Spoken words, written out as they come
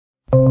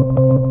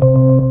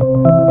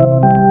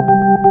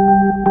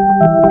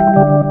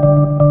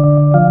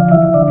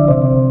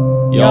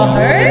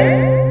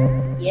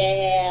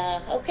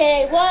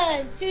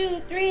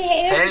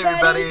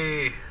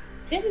everybody.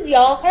 This is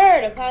Y'all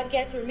Heard, a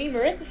podcast where me,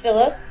 Marissa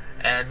Phillips,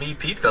 and me,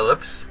 Pete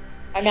Phillips,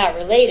 are not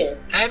related.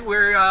 And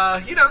we're,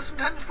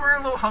 sometimes we're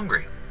a little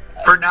hungry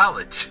for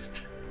knowledge.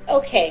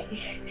 Okay.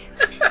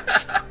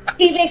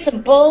 He makes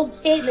some bold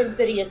statements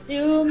that he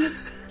assumes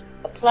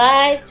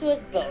applies to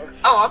us both.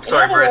 Oh, I'm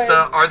sorry,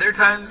 Marissa. Are there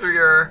times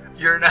where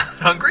you're not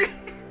hungry?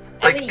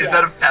 Is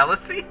that a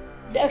fallacy?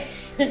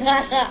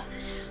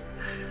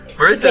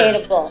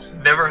 Marissa's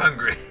never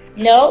hungry.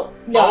 No.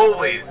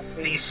 Always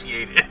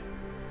satiated.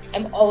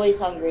 I'm always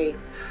hungry.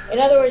 In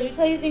other words, we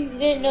tell you things you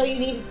didn't know you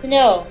needed to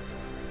know.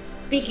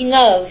 Speaking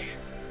of,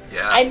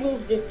 I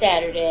moved this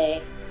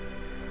Saturday,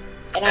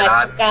 and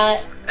I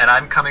forgot. And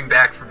I'm coming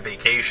back from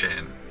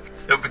vacation.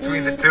 So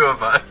between the two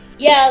of us.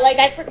 Yeah,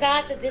 I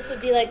forgot that this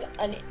would be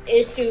an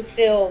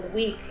issue-filled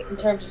week in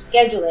terms of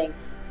scheduling.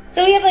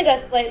 So we have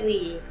a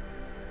slightly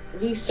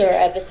looser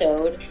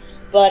episode.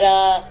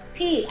 But,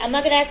 Pete, I'm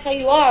not going to ask how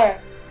you are.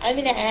 I'm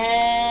going to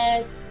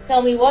ask,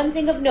 tell me one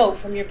thing of note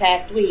from your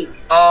past week.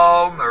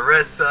 Oh,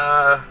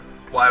 Marissa,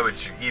 why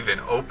would you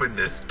even open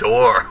this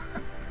door?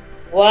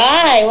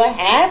 Why? What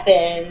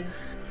happened?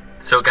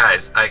 So,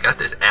 guys, I got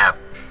this app.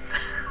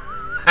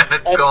 And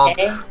it's called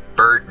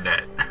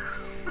BirdNet.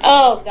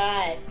 Oh,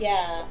 God,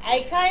 yeah.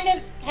 I kind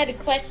of had to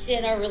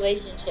question our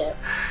relationship.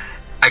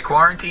 I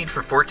quarantined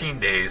for 14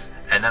 days,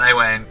 and then I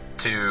went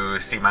to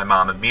see my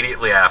mom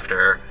immediately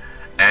after.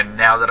 And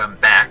now that I'm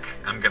back,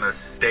 I'm going to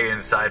stay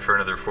inside for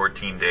another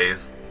 14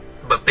 days.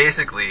 But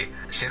basically,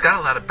 she's got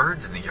a lot of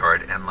birds in the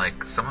yard, and,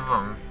 some of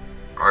them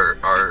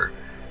are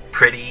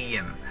pretty,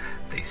 and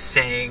they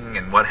sing,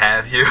 and what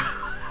have you.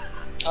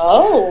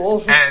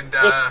 Oh.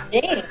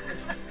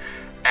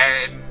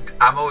 And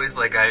I'm always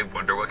I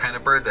wonder what kind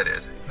of bird that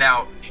is.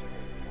 Now,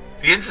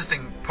 the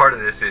interesting part of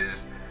this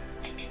is,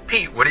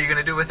 Pete, what are you going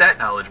to do with that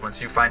knowledge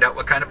once you find out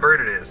what kind of bird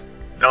it is?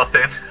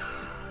 Nothing.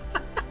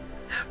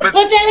 But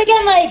then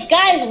again,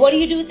 guys, what do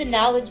you do with the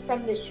knowledge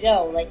from this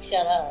show?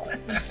 Shut up.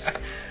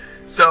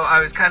 So I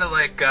was kind of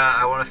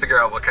I want to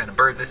figure out what kind of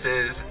bird this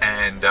is,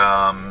 and,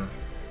 I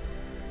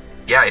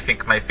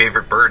think my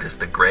favorite bird is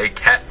the gray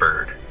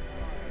catbird.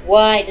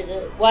 Why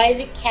is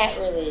it cat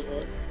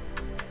related?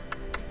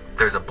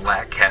 There's a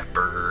black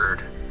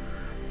catbird.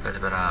 That's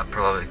been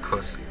probably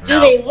close. Do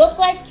they look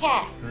like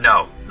cats?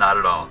 No, not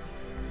at all.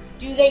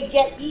 Do they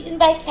get eaten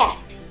by cats?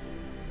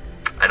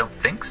 I don't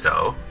think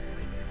so.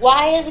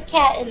 Why is a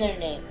cat in their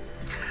name?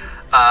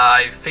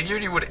 I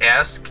figured you would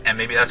ask, and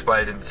maybe that's why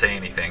I didn't say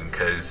anything,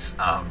 because,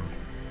 I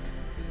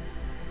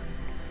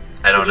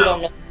don't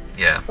know.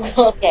 Yeah.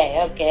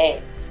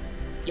 Okay.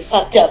 You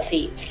fucked up,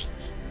 Pete.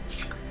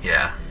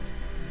 Yeah.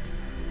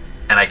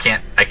 And I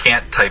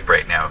can't type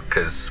right now,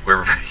 because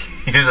we're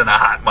using a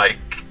hot mic.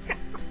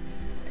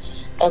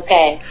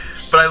 Okay.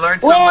 But I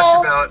learned so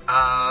much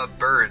about,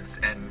 birds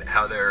and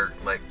how they're,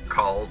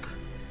 called.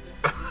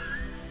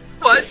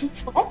 What?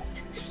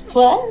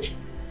 What?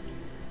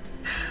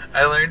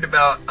 I learned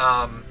about,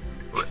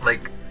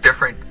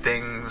 different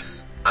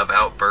things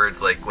about birds,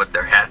 what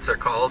their hats are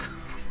called.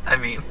 I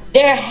mean...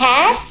 Their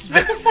hats?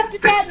 What the fuck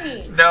does that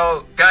mean?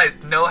 No, guys,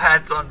 no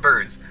hats on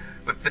birds.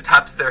 But the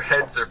tops of their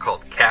heads are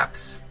called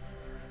caps.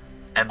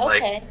 And,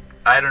 I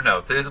don't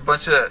know. There's a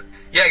bunch of...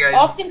 Yeah, guys.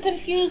 Often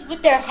confused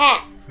with their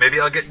hats. Maybe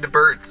I'll get into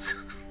birds.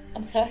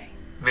 I'm sorry?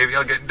 Maybe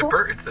I'll get into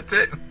birds. That's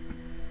it.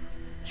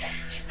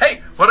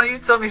 Hey, why don't you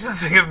tell me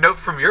something of note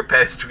from your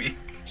past week?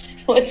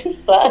 What the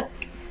fuck?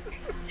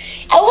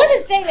 I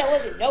wasn't saying that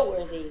wasn't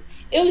noteworthy.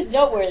 It was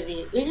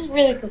noteworthy. It was just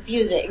really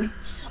confusing.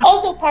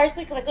 Also,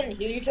 partially because I couldn't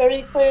hear you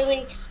totally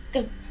clearly,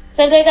 because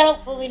sometimes I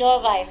don't fully know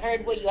if I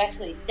heard what you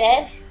actually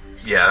said.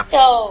 Yeah.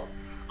 So,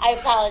 I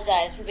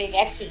apologize for being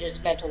extra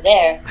judgmental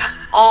there.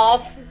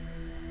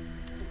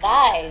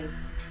 Guys.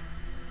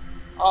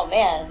 Oh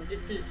man,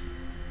 this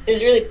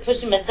is really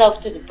pushing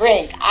myself to the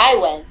brink. I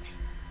went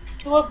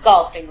to a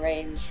golfing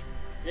range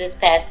this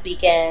past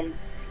weekend.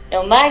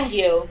 Now, mind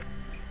you,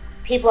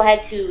 people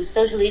had to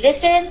socially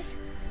distance,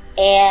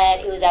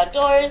 and it was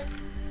outdoors,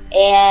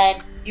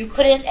 and you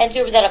couldn't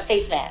enter without a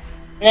face mask.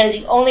 And that is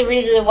the only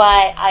reason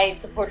why I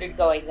supported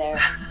going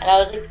there. And I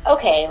was like,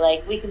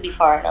 okay, we can be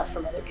far enough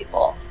from other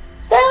people.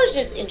 So that was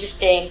just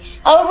interesting.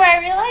 However, I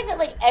realized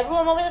that,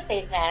 everyone went with a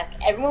face mask,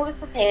 everyone was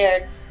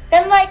prepared.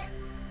 Then,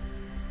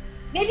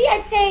 maybe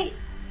I'd say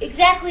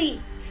exactly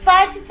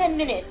 5 to 10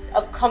 minutes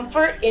of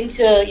comfort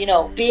into,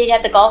 being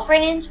at the golf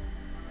range,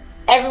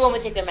 everyone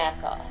would take their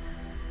mask off.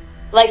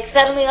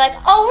 Suddenly,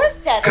 oh, we're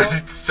settled. Because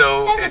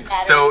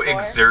it's so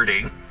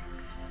exerting.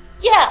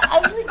 Yeah, I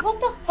was like,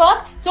 what the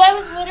fuck? So I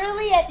was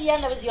literally, at the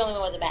end, I was the only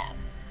one with a mask.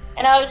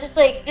 And I was just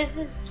like, this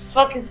is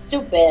fucking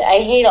stupid.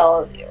 I hate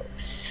all of you.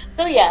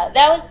 So yeah,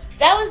 that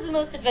was the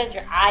most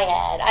adventure I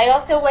had. I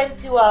also went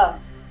to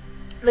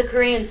the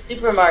Korean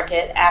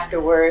supermarket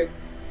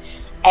afterwards,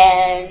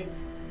 and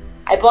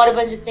I bought a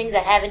bunch of things I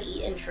haven't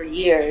eaten for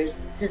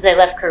years since I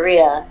left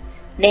Korea.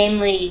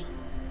 Namely,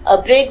 a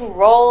big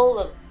roll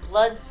of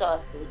blood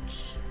sausage,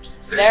 which is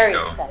very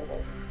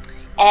exciting,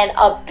 and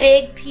a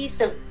big piece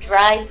of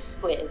dried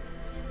squid.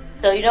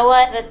 So you know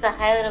what? That's the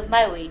highlight of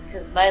my week,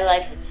 because my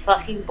life is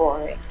fucking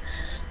boring.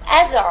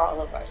 As are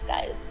all of ours,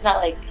 guys. It's not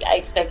like I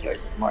expect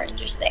yours is more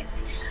interesting.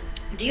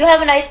 Do you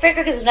have an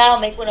icebreaker? Because if not, I'll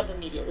make one up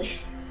immediately.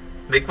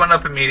 Make one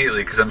up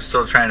immediately, because I'm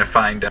still trying to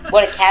find out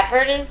What a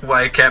catbird is?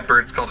 why a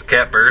catbird's called a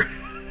catbird.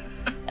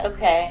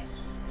 Okay.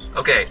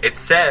 Okay, it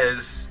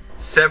says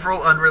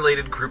several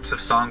unrelated groups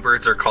of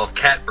songbirds are called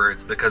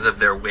catbirds because of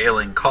their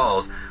wailing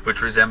calls,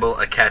 which resemble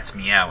a cat's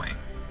meowing.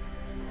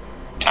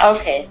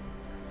 Okay.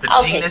 The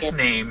I'll genus take it.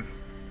 name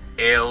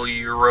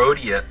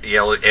Ailurudis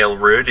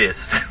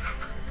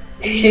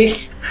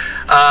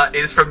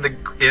is from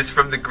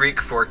the Greek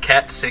for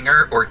cat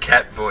singer or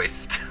cat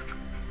voiced.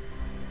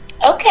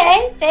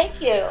 Okay,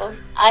 thank you.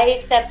 I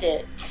accept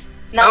it.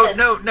 No,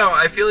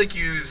 I feel like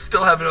you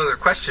still have another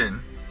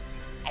question.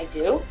 I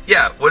do?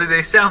 Yeah, what do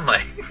they sound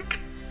like?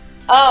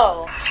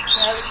 Oh,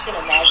 I was just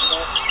gonna imagine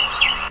it.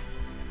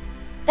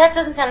 That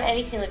doesn't sound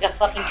anything like a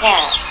fucking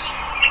cat.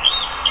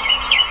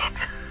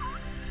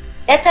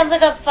 That sounds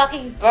like a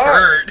fucking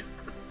bird.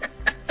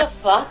 The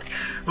fuck?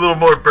 A little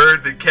more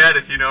bird than cat,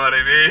 if you know what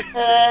I mean.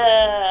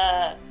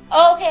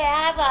 Okay, I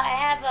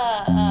have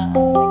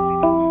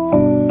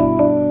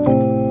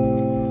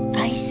a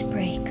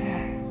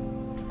icebreaker.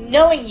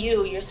 Knowing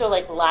you're so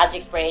like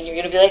logic brain, you're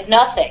gonna be like,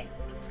 nothing.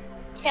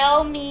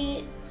 Tell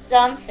me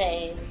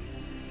something.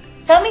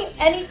 Tell me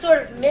any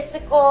sort of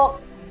mythical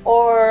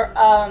or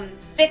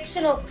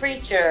fictional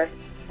creature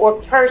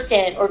or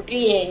person or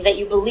being that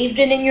you believed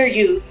in your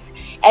youth,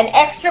 and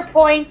extra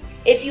points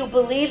if you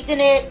believed in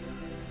it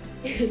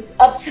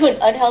up to an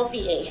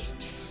unhealthy age.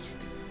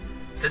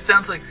 It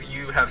sounds like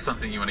you have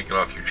something you want to get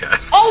off your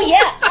chest. Oh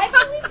yeah, I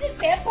believed in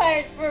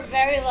vampires for a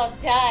very long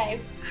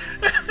time.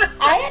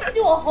 I had to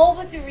do a whole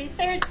bunch of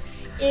research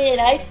in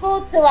high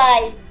school till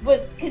I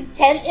was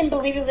content in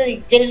believing that they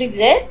didn't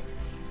exist.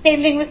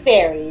 Same thing with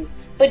fairies.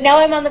 But now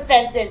I'm on the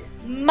fence and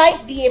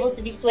might be able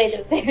to be swayed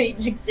that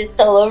fairies exist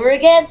all over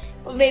again.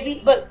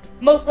 But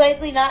most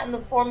likely not in the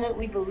form that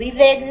we believe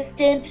they exist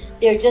in.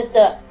 They're just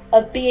a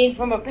being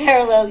from a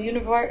parallel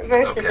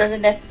universe that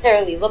doesn't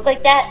necessarily look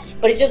like that.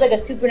 But it's just like a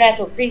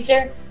supernatural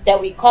creature that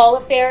we call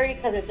a fairy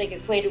because it's like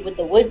equated with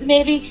the woods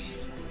maybe.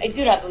 I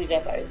do not believe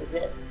vampires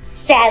exist,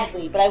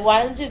 sadly, but I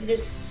wanted them to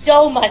exist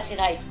so much in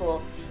high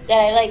school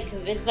that I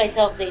convinced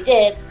myself they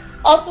did.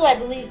 Also, I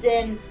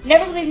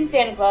never believed in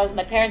Santa Claus.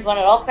 My parents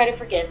wanted all credit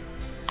for gifts.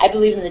 I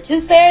believed in the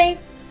Tooth Fairy,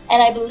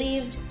 and I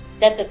believed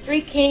that the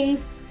Three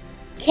Kings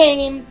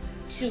came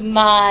to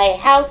my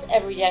house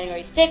every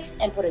January 6th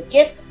and put a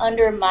gift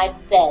under my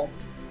bed.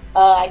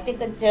 I think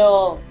that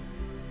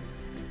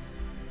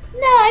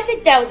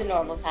was a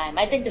normal time.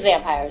 I think the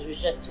vampires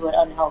was just to an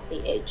unhealthy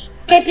age.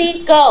 Okay,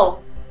 Pete, go.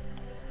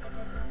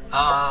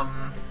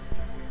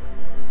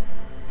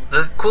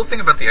 The cool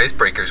thing about the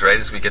icebreakers, right,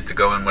 is we get to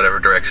go in whatever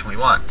direction we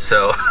want.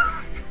 So,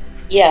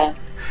 yeah.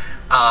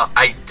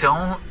 I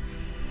don't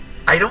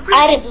really...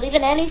 I didn't believe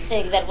in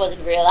anything that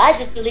wasn't real. I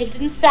just believed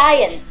in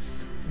science.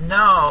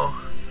 No.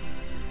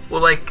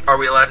 Well, are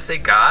we allowed to say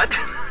God?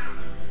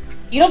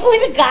 You don't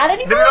believe in God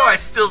anymore? No, I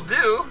still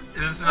do.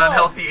 Is this an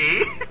unhealthy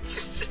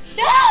age?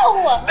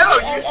 No! No,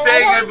 you're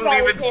saying I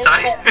believe in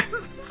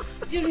science.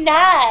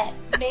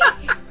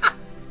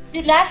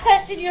 Do not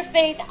question your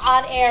faith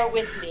on air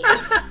with me.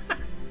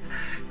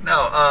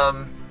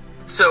 No,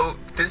 so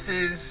this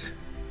is...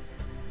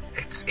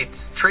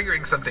 It's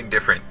triggering something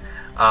different.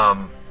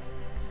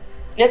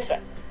 That's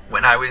right.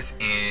 When I was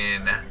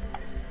in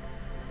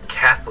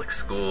Catholic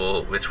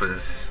school, which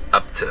was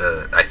up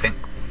to, I think,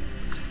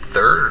 3rd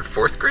or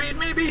 4th grade,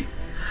 maybe?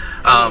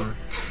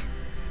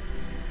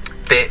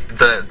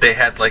 They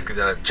had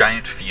a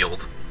giant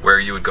field where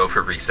you would go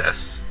for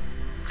recess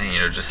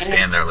and just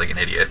stand there like an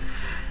idiot.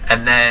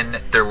 And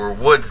then there were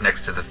woods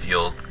next to the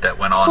field that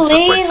went on for quite some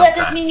time. Please let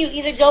this mean you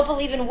either don't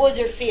believe in woods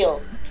or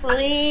fields.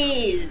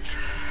 Please.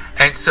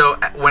 And so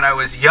when I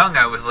was young,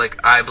 I was like,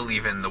 I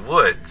believe in the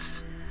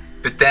woods.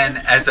 But then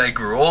as I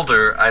grew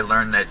older, I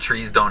learned that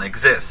trees don't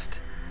exist.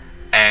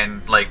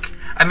 And let's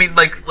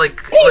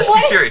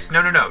be serious.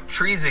 No.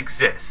 Trees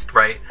exist,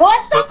 right?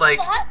 What the But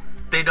fuck?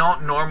 they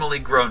don't normally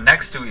grow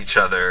next to each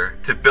other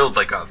to build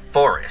a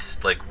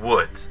forest, like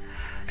woods.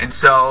 And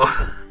so,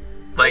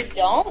 They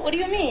don't? What do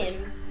you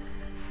mean?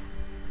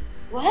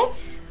 What?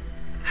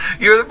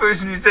 You're the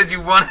person who said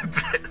you wanted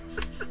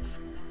this.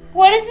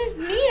 What does this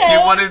mean? You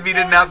wanted me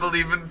to not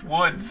believe in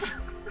woods.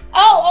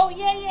 Oh,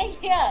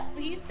 yeah.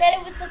 But you said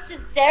it with such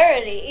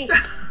sincerity.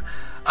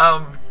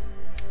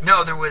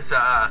 No, there was,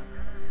 I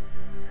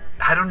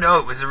don't know,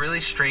 it was a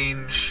really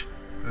strange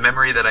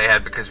memory that I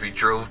had because we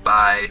drove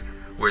by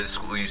where the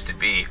school used to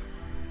be.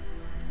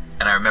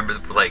 And I remember,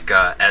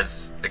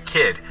 as a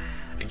kid,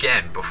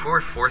 again,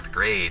 before 4th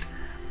grade,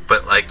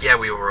 but,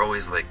 we were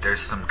always there's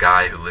some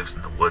guy who lives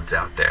in the woods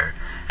out there.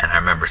 And I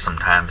remember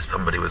sometimes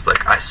somebody was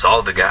like, I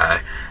saw the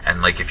guy.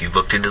 And, if you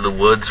looked into the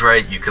woods,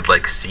 right, you could,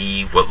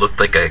 see what looked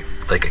like a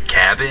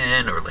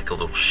cabin or, a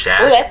little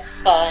shack. Oh, that's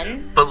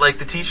fun. But,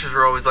 the teachers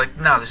were always like,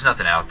 no, there's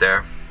nothing out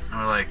there. And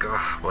we're like,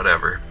 oh,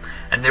 whatever.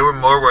 And they were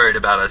more worried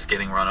about us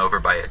getting run over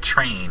by a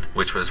train,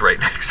 which was right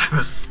next to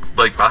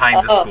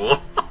behind the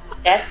school.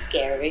 That's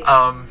scary.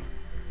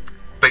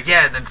 But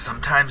yeah, and then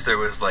sometimes there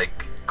was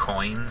like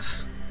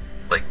coins,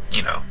 like,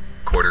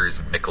 quarters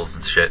and nickels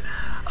and shit.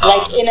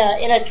 Like in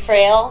a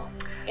trail?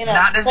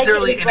 Not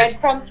necessarily like in a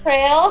breadcrumb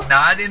trail?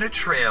 Not in a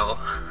trail.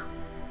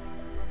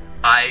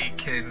 I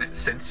can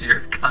sense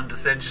your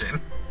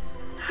condescension.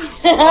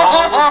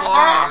 All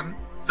along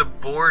the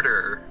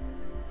border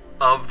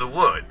of the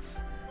woods.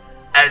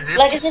 As if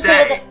like to as if say,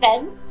 there was a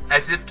fence?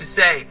 As if to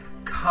say,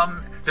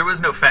 come, there was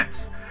no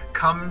fence.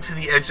 Come to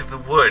the edge of the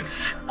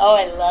woods. Oh,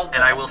 I love it.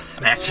 And I will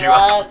snatch you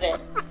up. Love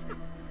it.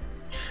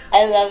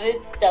 I love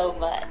it so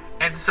much.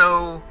 And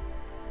so,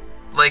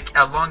 like,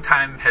 a long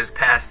time has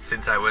passed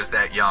since I was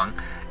that young,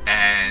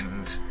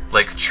 and,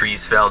 like,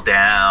 trees fell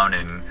down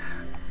and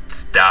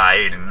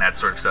died and that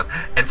sort of stuff.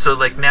 And so,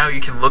 like, now you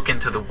can look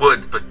into the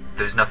woods, but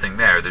there's nothing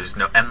there.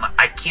 And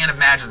I can't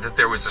imagine that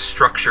there was a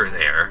structure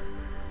there.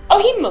 Oh,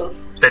 he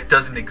moved. That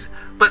doesn't exist.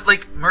 But,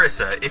 like,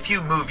 Marissa, if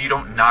you move, you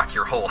don't knock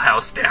your whole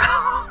house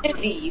down.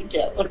 You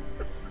don't.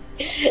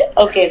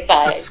 Okay,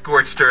 fine. It's a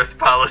scorched earth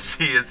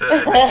policy as a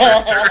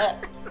drifter.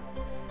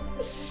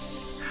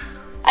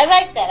 I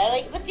like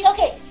that.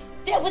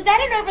 But was that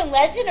an urban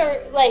legend,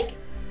 or like,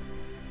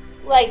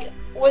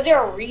 was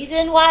there a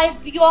reason why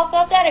you all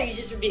thought that, or you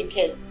just were being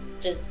kids,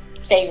 just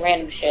saying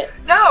random shit?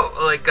 No,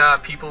 like,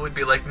 people would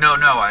be like, no,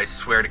 I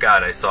swear to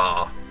God, I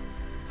saw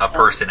a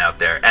person out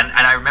there. And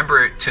I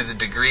remember it to the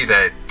degree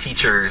that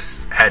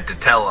teachers had to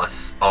tell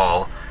us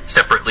all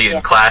separately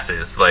in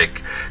classes,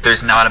 like,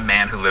 there's not a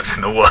man who lives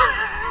in the woods.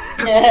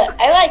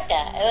 I like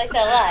that. I like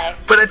that a lot.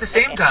 But at the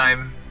same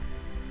time,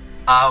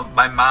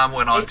 my mom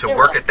went on to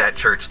work at that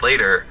church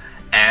later,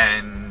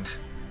 and,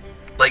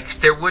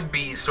 like, there would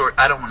be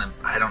I don't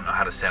know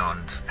how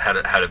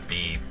to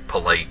be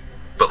polite,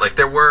 but, like,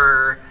 there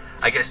were,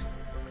 I guess,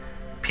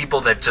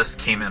 people that just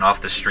came in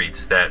off the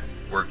streets that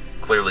were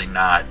clearly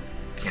not,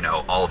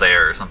 all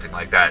there or something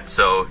like that.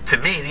 So, to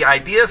me, the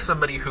idea of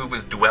somebody who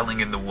was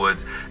dwelling in the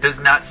woods does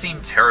not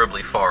seem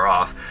terribly far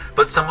off,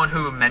 but someone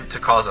who meant to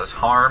cause us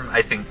harm,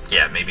 I think,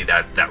 maybe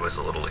that was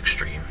a little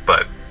extreme,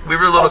 but we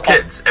were little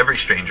kids. Every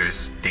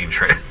stranger's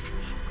dangerous.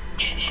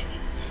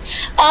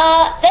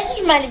 That just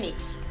reminded me.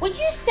 Would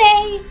you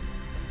say,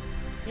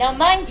 now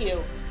mind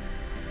you,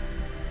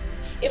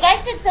 if I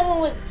said someone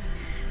was,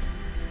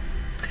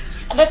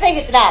 I'm not saying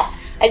it's not,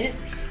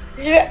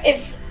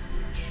 if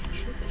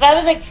I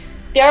was like,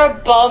 there are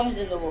bums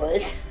in the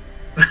woods,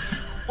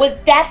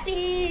 would that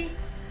be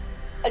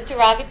a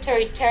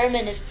derogatory term?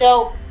 And if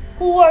so,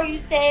 who are you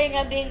saying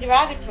I'm being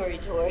derogatory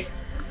toward?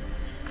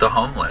 The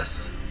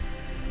homeless.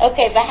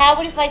 Okay, but how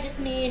would if I just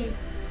mean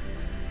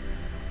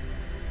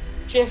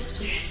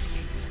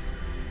drifters?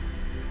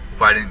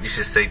 Why didn't you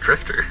just say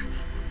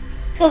drifters?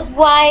 Because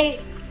why?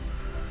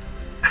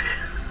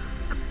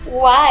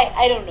 Why?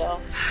 I don't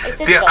know.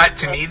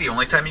 To me, the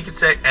only time you could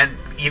say, and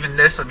even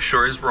this I'm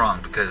sure is wrong,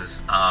 because,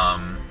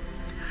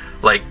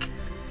 like,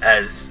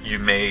 as you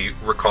may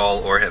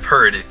recall or have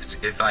heard,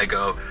 if I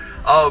go,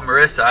 oh,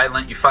 Marissa, I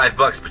lent you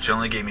 $5, but you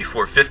only gave me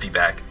 $4.50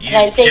 back.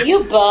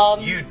 You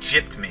bum. You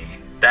gypped me.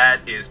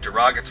 That is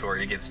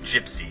derogatory against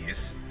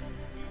gypsies.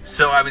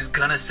 So I was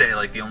gonna say,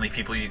 like, the only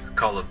people you could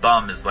call a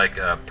bum is, like,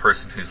 a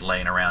person who's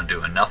laying around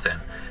doing nothing.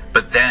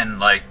 But then,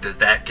 like, does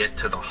that get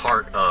to the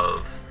heart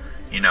of,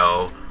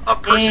 a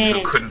person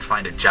who couldn't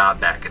find a job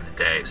back in the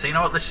day? So you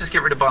know what? Let's just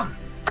get rid of bum.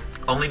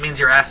 Only means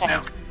your ass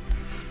now.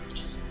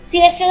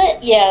 See, I feel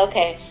it. Yeah,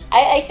 okay.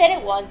 I said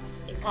it once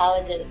in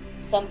college at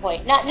some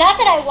point. Not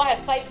that I want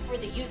to fight for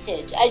the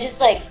usage. I just,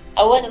 like,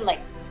 I wasn't, like,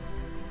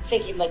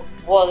 thinking, like,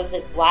 whoa,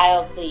 this is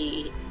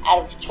wildly out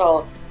of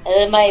control. And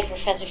then my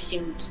professor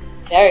seemed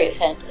very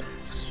offended.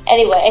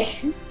 Anyway.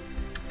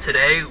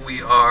 Today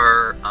we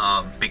are,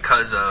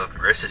 because of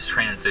Marissa's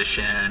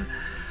transition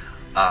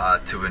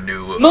to a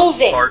new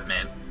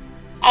apartment.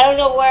 I don't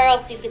know where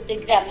else you could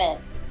think that meant.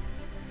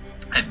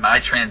 And my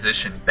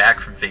transition back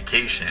from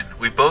vacation,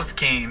 we both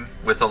came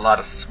with a lot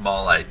of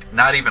small ideas.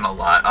 Not even a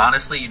lot.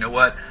 Honestly, you know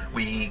what?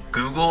 We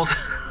Googled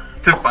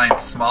to find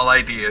small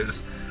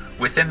ideas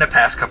within the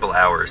past couple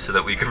hours so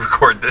that we could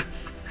record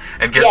this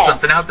and get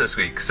something out this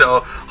week.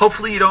 So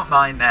hopefully you don't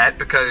mind that,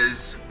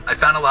 because I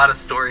found a lot of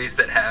stories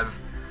that have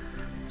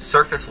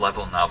surface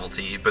level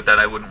novelty, but that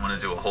I wouldn't want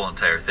to do a whole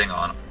entire thing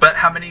on. But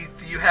how many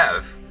do you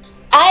have?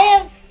 I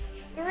have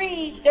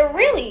 3. They're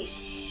really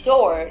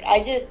short.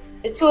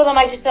 The 2 of them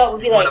I just thought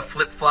would be you want to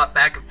flip-flop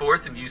back and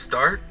forth and you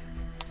start?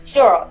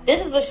 Sure.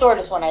 This is the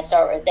shortest one I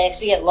start with. They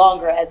actually get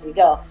longer as we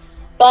go.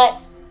 But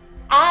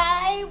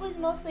I was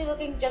mostly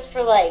looking just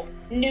for, like,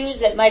 news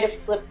that might have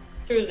slipped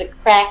through the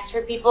cracks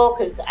for people,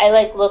 because I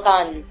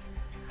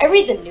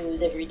read the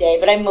news every day,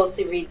 but I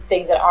mostly read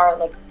things that aren't,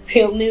 like,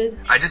 real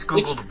news. I just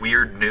Googled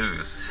weird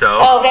news,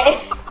 so...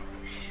 Okay.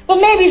 Well,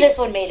 maybe this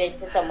one made it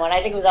to someone.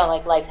 I think it was on,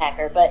 like,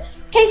 Lifehacker. But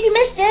in case you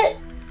missed it,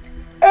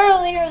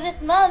 earlier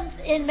this month,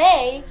 in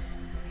May,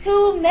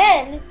 2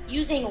 men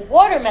using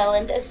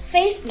watermelons as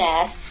face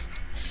masks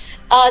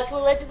to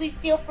allegedly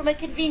steal from a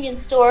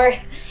convenience store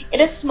in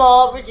a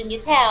small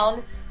Virginia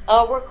town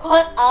were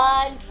caught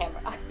on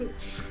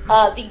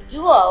camera. The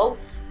duo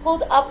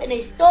pulled up in a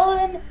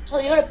stolen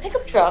Toyota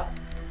pickup truck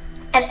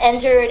and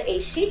entered a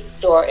sheet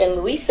store in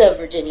Louisa,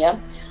 Virginia,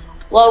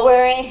 while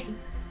wearing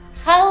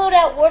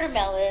hollowed-out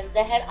watermelons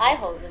that had eye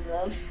holes in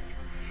them,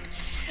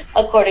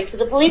 according to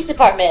the police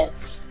department.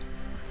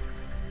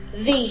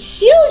 The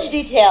huge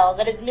detail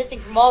that is missing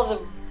from all the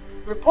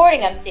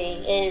reporting I'm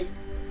seeing is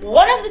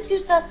one of the two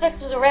suspects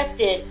was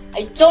arrested.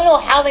 I don't know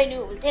how they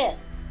knew it was him.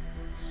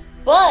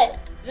 But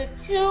the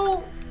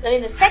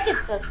second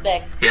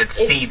suspect He had is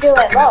seeds still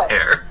stuck at in his large.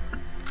 hair.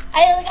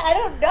 I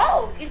don't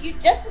know, because you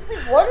just look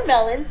like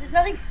watermelons. There's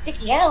nothing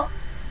sticking out.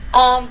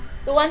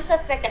 The one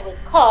suspect that was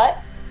caught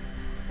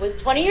was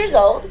 20 years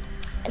old,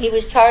 and he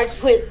was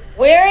charged with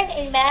wearing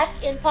a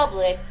mask in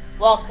public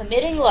while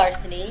committing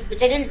larceny,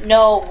 which I didn't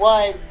know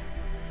was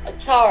a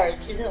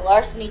charge. Isn't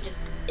larceny just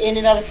in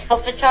and of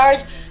itself a charge?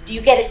 Do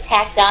you get it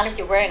tacked on if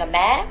you're wearing a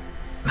mask?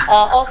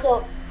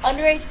 Also,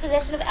 underage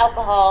possession of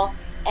alcohol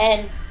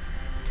and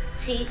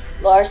petite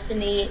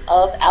larceny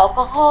of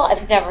alcohol.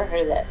 I've never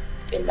heard of that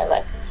in my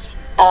life.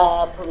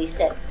 Police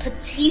said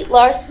petite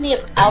larceny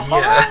of alcohol.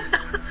 Yeah.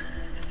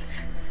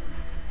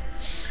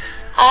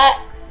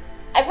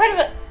 I've heard of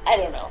it. I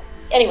don't know.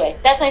 Anyway,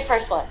 that's my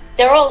first one.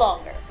 They're all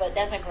longer, but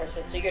that's my first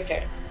one. So your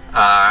turn.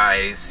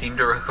 I seem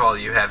to recall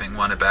you having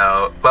one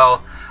about,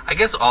 well, I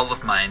guess all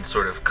of mine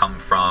sort of come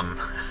from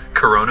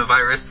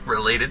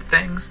coronavirus-related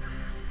things.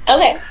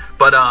 Okay.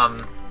 But,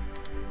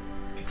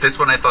 this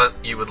one I thought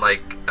you would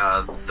like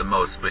the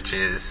most, which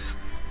is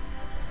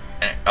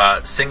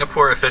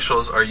Singapore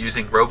officials are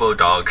using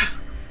robo-dogs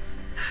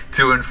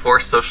to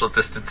enforce social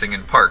distancing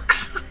in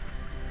parks.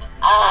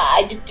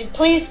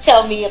 Please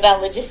tell me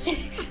about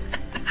logistics.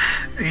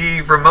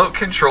 The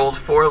remote-controlled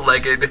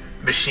four-legged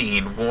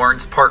machine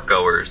warns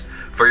park-goers,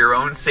 for your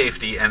own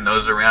safety and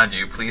those around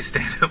you, please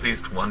stand at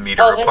least 1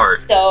 meter apart.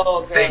 That's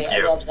so great. Thank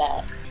you. I love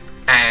that.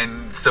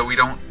 And so we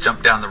don't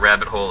jump down the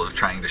rabbit hole of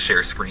trying to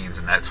share screens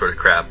and that sort of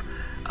crap.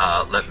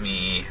 Let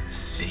me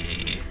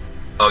see.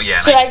 Oh,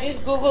 yeah. Should I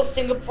just Google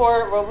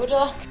Singapore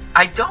RoboDog?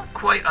 I don't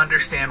quite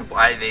understand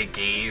why they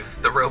gave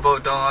the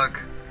RoboDog,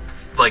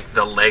 like,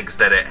 the legs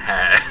that it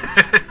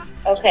has.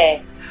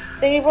 Okay.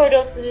 Singapore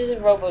dosages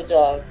of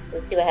RoboDogs.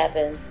 Let's see what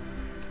happens.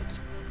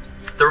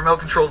 The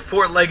remote-controlled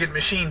four-legged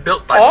machine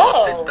built by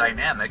Boston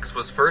Dynamics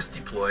was first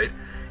deployed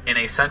in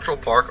a Central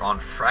Park on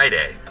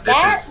Friday.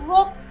 That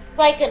looks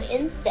like an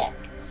insect.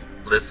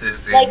 This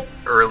is in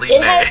early May.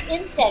 It has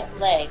insect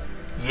legs.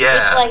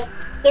 Yeah. With,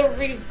 the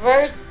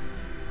reverse...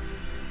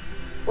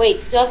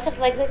 Wait, do dogs have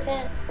legs like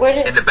that?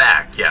 In the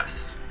back,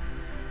 yes.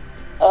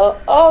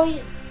 Oh,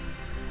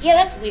 yeah,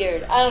 that's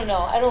weird. I don't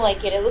know. I don't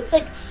like it. It looks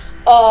like...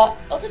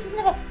 also, it doesn't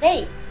have a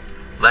face.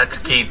 Let's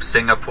keep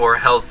Singapore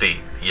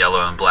healthy, the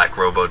yellow and black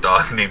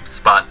robo-dog named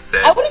Spot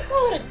said. I wouldn't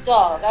call it a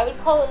dog. I would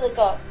call it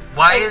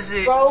Why is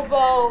it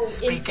robo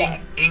speaking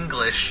insect.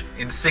 English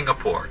in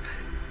Singapore?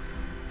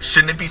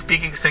 Shouldn't it be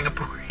speaking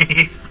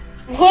Singaporese?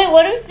 Wait,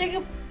 what do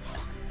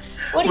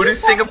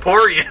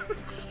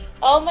Singaporeans?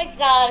 Oh my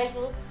god, I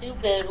feel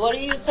stupid. What are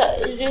you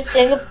talking? Is this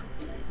Singapore?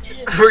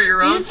 For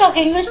your own... Do you talk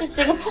English in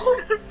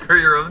Singapore? For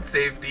your own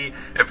safety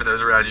and for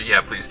those around you,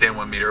 yeah, please stand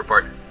 1 meter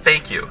apart.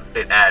 Thank you,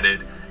 it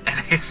added, in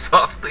a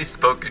softly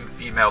spoken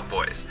female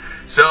voice.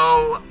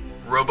 So,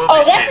 robo-bitches.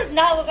 Oh, that does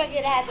not look like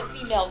it has a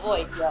female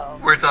voice, yo.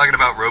 We're talking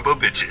about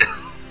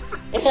robo-bitches.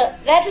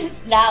 That does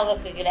not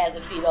look like it has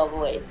a female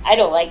voice. I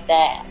don't like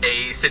that.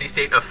 A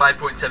city-state of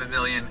 5.7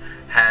 million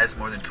has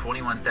more than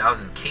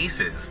 21,000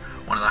 cases,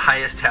 one of the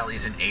highest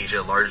tallies in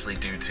Asia, largely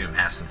due to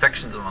mass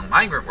infections among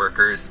migrant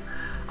workers.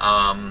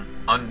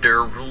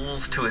 Under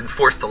rules to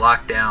enforce the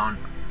lockdown,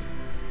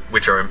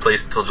 which are in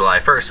place until July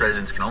 1st,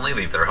 residents can only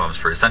leave their homes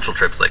for essential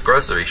trips like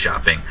grocery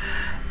shopping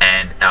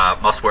and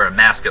must wear a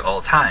mask at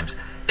all times,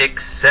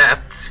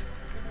 except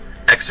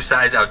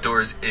exercise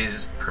outdoors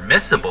is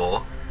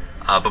permissible,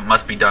 but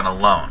must be done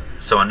alone.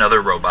 So another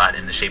robot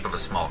in the shape of a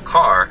small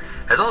car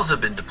has also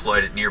been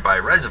deployed at nearby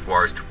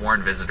reservoirs to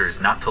warn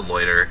visitors not to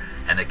loiter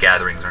and that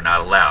gatherings are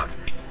not allowed.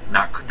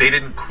 They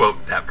didn't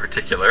quote that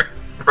particular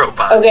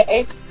robot.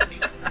 Okay.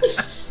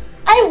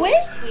 I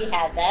wish we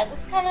had that.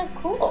 That's kind of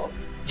cool.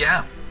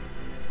 Yeah.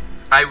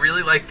 I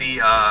really like the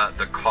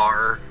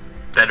car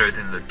better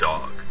than the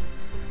dog.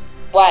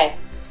 Why?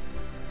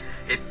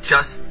 It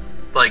just,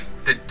 the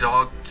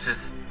dog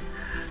just...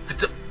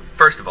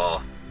 First of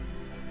all,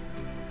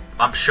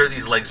 I'm sure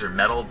these legs are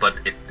metal, but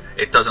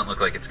it doesn't look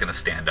like it's going to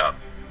stand up,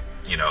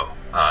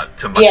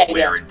 to much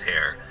wear and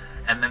tear.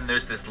 And then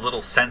there's this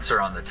little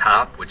sensor on the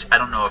top, which I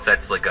don't know if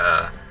that's like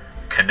a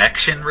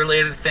connection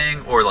related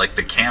thing or like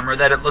the camera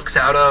that it looks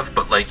out of,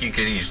 but you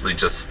could easily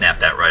just snap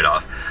that right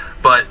off.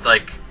 But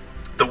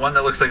the one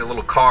that looks like a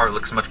little car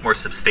looks much more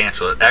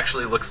substantial. It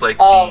actually looks like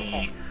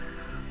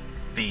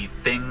the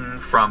thing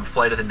from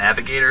Flight of the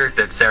Navigator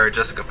that Sarah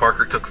Jessica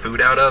Parker took food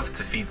out of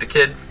to feed the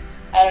kid.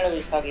 I don't know what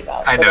you're talking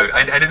about. I know.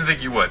 I didn't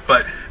think you would,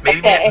 but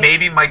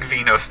maybe Mike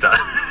Vino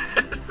stuff.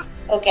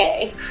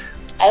 Okay.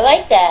 I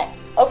like that.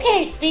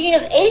 Okay, speaking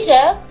of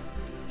Asia,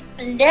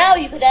 now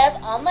you could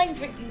have online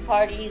drinking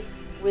parties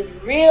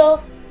with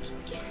real,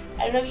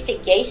 I don't know if you say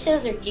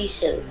geishas or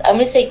geishas. I'm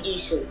going to say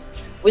geishas.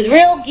 With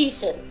real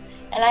geishas.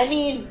 And I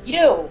mean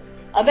you.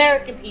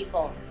 American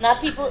people,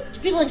 not people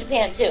in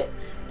Japan too.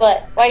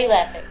 But why are you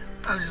laughing?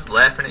 I'm just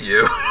laughing at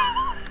you.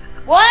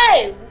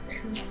 Why?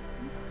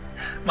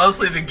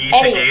 Mostly the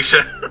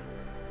geisha.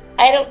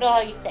 I don't know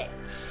how you say it.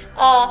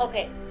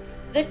 Okay.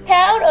 The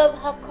town of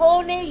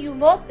Hakone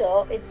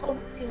Yumoto is home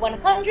to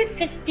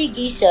 150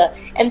 geisha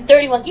and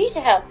 31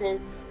 geisha houses,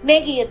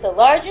 making it the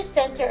largest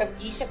center of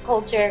geisha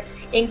culture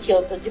in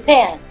Kyoto,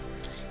 Japan.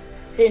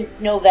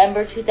 Since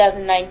November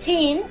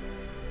 2019,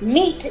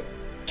 Meet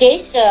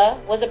Geisha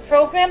was a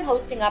program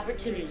hosting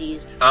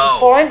opportunities for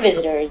foreign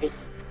visitors.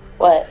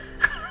 What?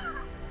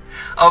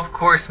 Of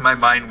course, my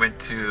mind went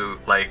to,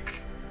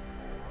 like,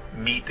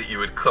 meat that you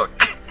would cook.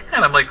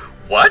 And I'm like,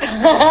 what?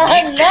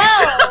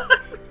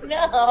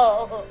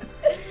 No.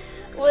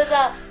 Was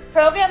a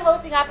program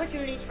hosting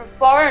opportunities for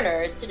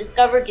foreigners to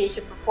discover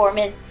geisha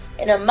performance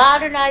in a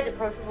modernized,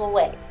 approachable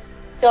way.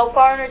 So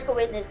foreigners could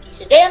witness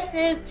geisha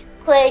dances,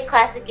 play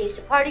classic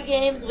geisha party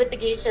games with the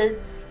geishas,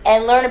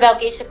 and learn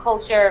about geisha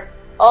culture,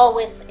 all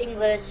with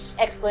English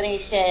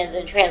explanations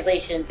and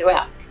translation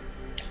throughout.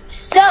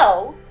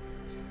 So,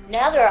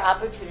 now there are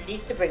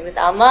opportunities to bring this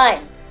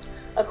online.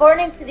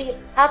 According to the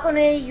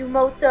Hakone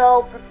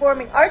Yumoto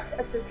Performing Arts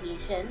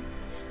Association,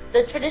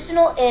 the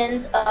traditional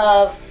inns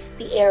of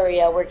the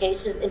area where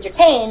geishas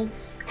entertain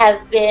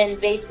have been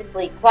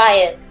basically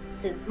quiet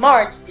since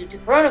March due to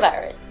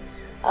coronavirus.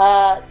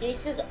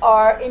 Geishas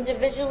are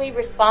individually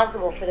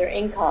responsible for their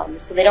income,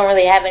 so they don't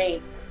really have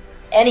any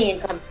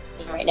income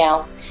right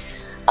now,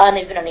 and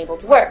they've been unable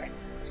to work.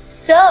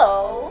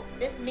 So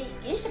this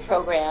Meet Geisha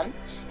program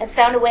has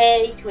found a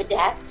way to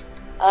adapt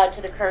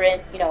to the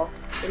current,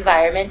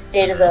 environment,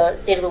 state of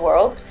the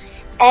world,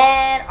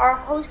 and are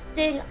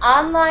hosting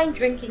online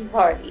drinking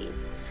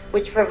parties,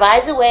 which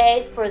provides a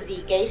way for the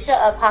geisha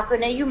of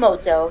Hakone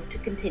Yumoto to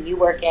continue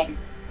working.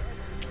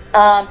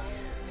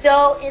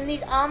 So in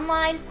these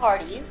online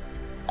parties,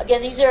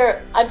 again,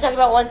 I'm talking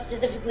about one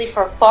specifically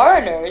for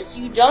foreigners.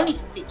 You don't need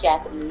to speak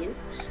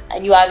Japanese,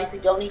 and you obviously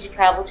don't need to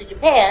travel to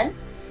Japan,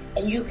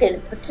 and you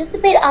can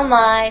participate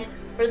online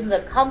from the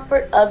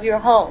comfort of your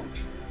home.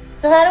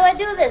 So how do I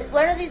do this?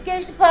 When are these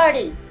geisha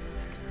parties?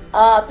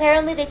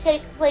 Apparently they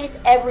take place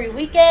every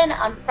weekend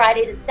on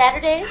Fridays and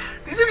Saturdays.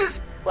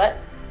 What?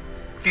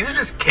 These are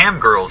just cam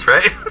girls,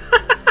 right?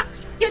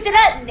 Yeah, they're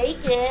not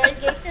naked.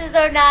 Geishas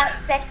are not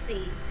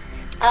sexy.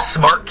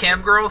 Smart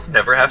cam girls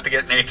never have to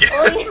get naked.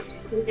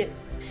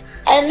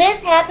 And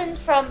this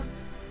happens from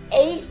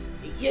 8,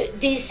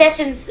 these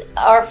sessions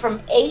are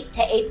from 8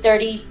 to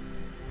 8:30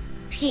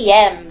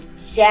 p.m.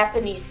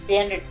 Japanese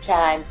Standard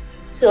Time.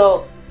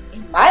 So,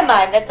 in my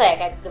mind, that's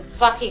like the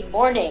fucking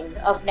morning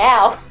of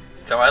now.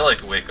 That's how I like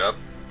to wake up.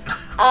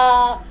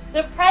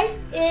 The price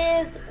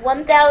is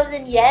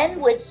 1,000 yen,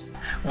 which...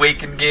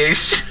 Waken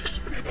geisha.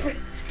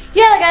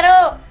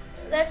 Yeah,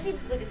 that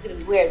seems like it's gonna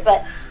be weird,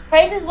 but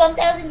price is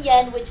 1,000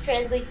 yen, which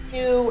translates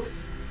to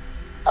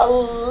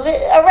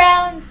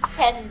around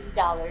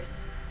 $10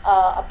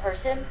 a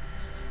person,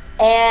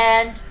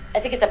 and I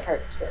think it's a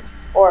person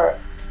or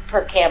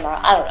per camera,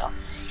 I don't know.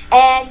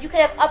 And you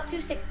can have up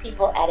to 6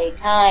 people at a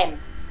time.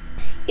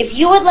 If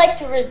you would like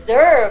to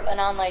reserve an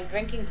online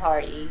drinking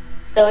party,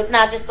 so it's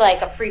not just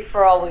like a free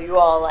for all where you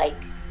all like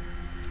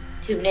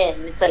tune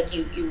in. It's like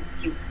you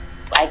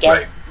I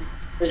guess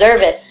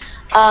reserve it.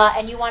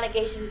 And you want a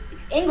geisha who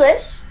speaks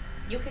English,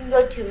 you can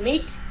go to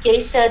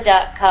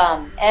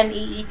meetgeisha.com.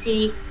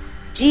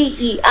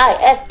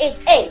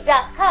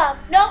 MEETGEISHA.com.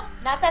 No,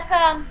 not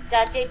 .com.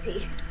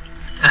 .jp.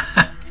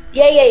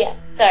 Yeah.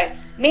 Sorry.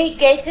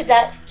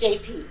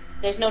 Meetgeisha.jp.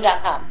 There's no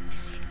 .com.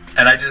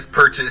 And I just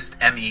purchased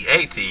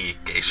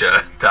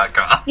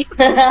meatgeisha.com.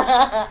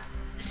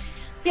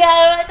 See,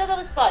 I thought that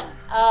was fun.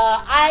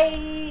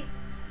 I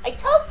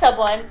told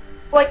someone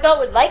who I thought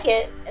would like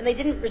it, and they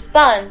didn't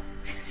respond.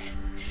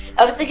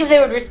 I was thinking if they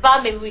would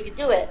respond, maybe we could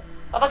do it.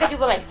 I'm not gonna do it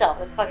by myself.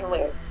 That's fucking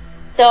weird.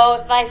 So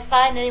if I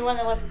find anyone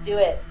that wants to do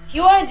it, if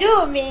you want to do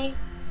it with me,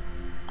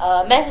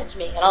 message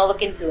me, and I'll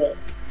look into it.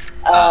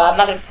 I'm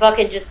not gonna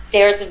fucking just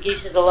stare at some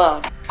geishas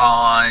alone.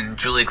 On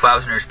Julie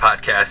Klausner's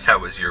podcast, How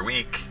Was Your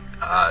Week?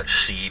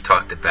 She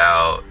talked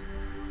about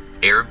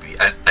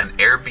an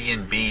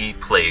Airbnb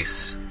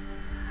place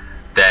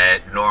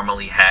that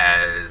normally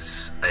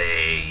has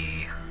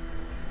an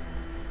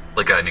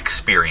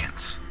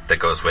experience that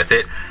goes with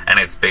it, and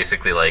it's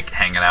basically like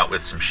hanging out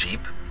with some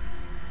sheep.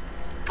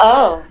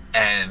 Oh.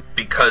 And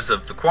because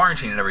of the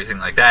quarantine and everything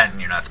like that, and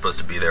you're not supposed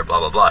to be there, blah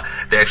blah blah,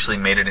 they actually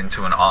made it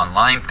into an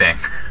online thing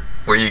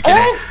where you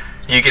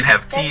can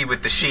have tea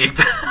with the sheep.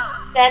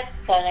 That's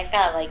fun. I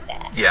kind of like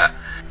that. Yeah.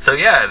 So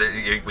yeah,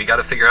 we got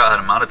to figure out how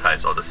to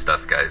monetize all this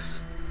stuff, guys.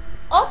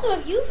 Also,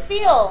 if you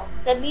feel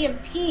that me and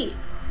Pete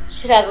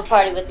should have a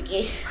party with the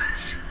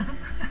geishas,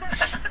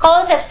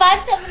 call us at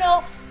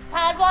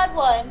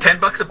 570-PODWAD1.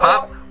 $10 a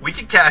pop. We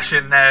can cash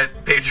in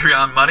that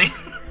Patreon money.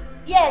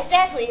 Yeah,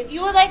 exactly. If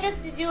you would like us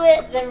to do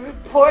it, then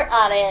report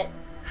on it.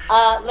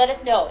 Let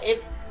us know.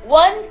 If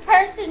one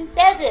person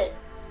says it,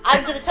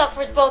 I'm going to talk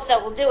for us both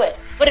that we'll do it.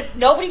 But if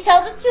nobody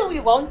tells us to, we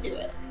won't do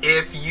it.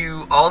 If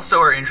you also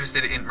are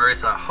interested in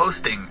Marissa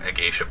hosting a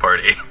geisha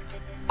party,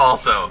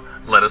 Also,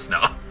 let us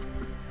know.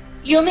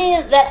 You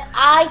mean that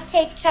I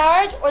take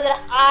charge or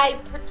that I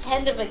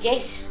pretend I'm a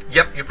geisha?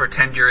 Yep, you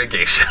pretend you're a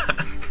geisha.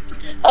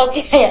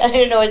 Okay, I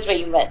don't know which way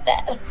you meant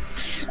that.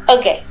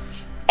 Okay.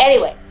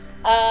 Anyway,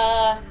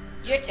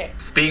 your turn.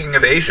 Speaking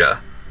of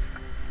Asia,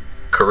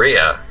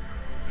 Korea.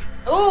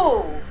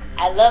 Ooh,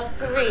 I love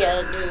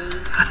Korea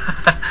news.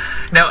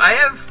 Now, I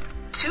have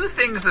two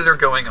things that are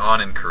going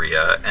on in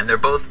Korea, and they're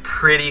both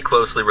pretty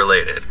closely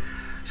related.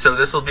 So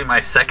this will be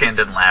my second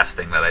and last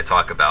thing that I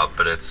talk about,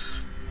 but it's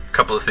a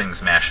couple of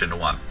things mashed into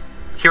one.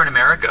 Here in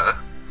America,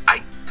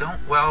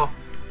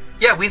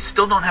 we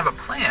still don't have a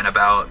plan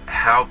about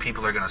how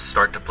people are going to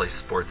start to play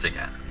sports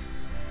again.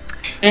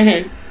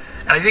 Mm-hmm.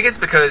 And I think it's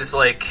because,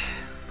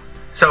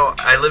 so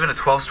I live in a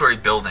 12-story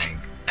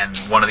building, and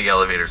one of the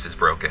elevators is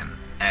broken.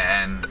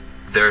 And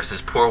there's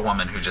this poor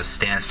woman who just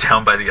stands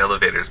down by the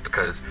elevators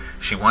because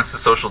she wants to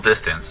social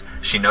distance.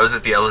 She knows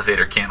that the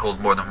elevator can't hold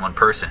more than one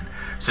person.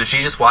 So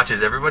she just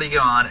watches everybody get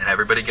on and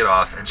everybody get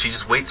off, and she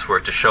just waits for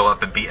it to show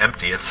up and be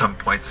empty at some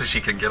point so she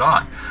can get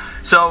on.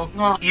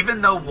 So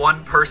even though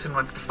one person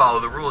wants to follow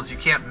the rules, you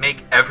can't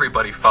make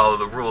everybody follow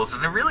the rules.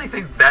 And I really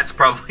think that's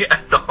probably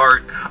at the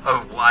heart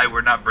of why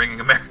we're not bringing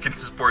American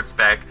sports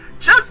back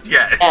just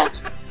yet. Yeah.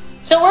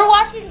 So we're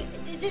watching.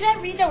 Did I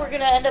read that we're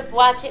going to end up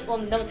watching? Well,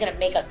 no one's going to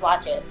make us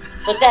watch it,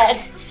 but that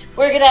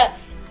we're going to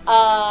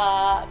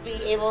be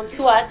able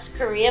to watch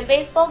Korean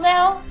baseball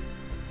now?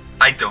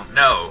 I don't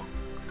know.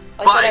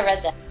 I thought I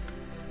read that.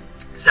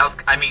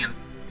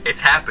 It's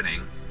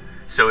happening.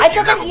 So if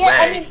you have a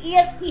way...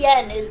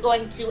 ESPN is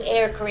going to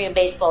air Korean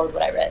baseball is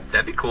what I read.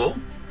 That'd be cool.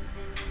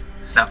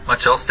 There's not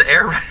much else to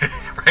air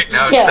right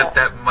now except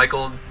that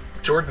Michael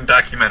Jordan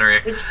documentary.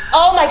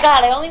 Oh my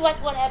god, I only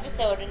watched one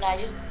episode and I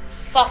just...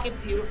 fucking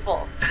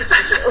beautiful.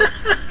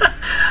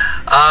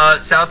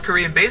 South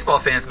Korean baseball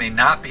fans may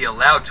not be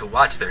allowed to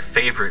watch their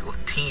favorite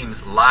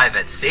teams live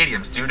at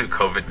stadiums due to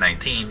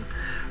COVID-19,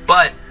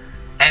 but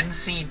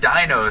NC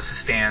Dinos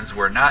stands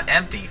were not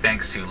empty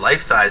thanks to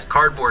life-size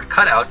cardboard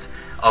cutouts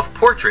of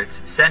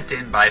portraits sent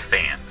in by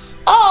fans.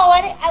 Oh,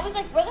 I was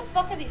like, where the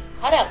fuck are these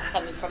cutouts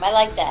coming from? I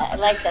like that.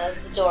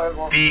 It's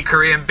adorable. The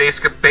Korean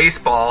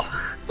Baseball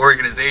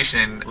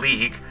Organization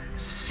League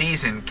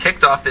season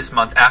kicked off this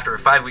month after a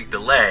 5-week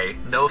delay.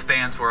 No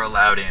fans were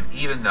allowed in,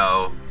 even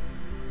though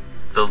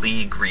the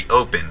league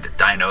reopened.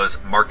 Dino's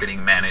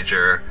marketing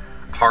manager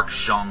Park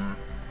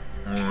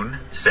Jong-un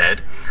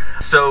said,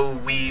 "So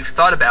we've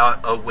thought about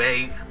a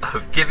way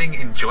of giving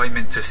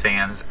enjoyment to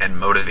fans and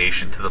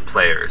motivation to the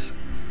players."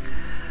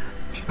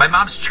 My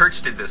mom's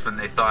church did this when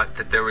they thought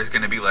that there was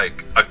going to be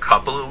a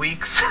couple of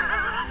weeks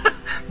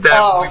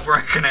that we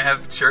weren't going to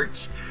have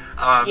church.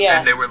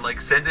 And they were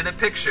send in a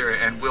picture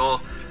and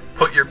we'll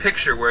put your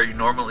picture where you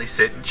normally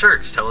sit in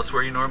church. Tell us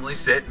where you normally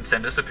sit and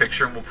send us a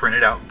picture and we'll print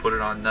it out and put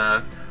it on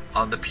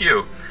the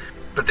pew.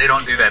 But they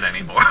don't do that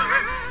anymore.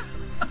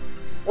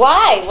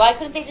 Why? Why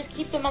couldn't they just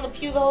keep them on the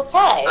pew the whole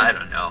time? I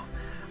don't know.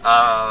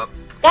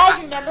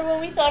 Guys, remember when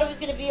we thought it was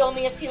going to be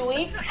only a few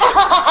weeks?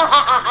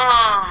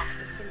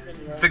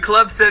 The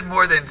club said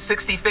more than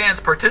 60 fans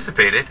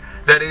participated.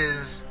 That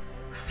is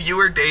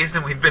fewer days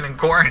than we've been in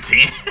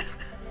quarantine.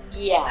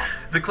 Yeah.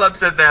 The club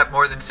said that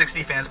more than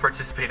 60 fans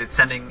participated,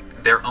 sending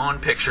their own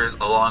pictures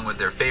along with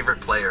their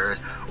favorite players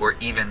or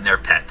even their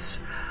pets.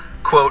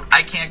 Quote,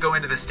 "I can't go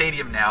into the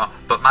stadium now,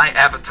 but my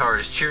avatar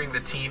is cheering the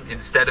team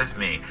instead of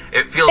me.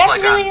 It feels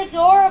That's really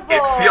adorable.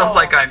 It feels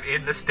like I'm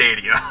in the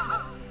stadium."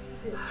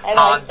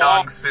 Han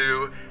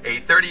Dong-soo, a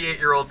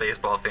 38-year-old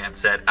baseball fan,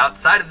 said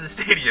outside of the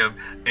stadium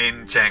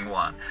in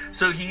Changwon.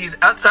 So he's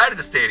outside of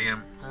the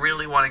stadium,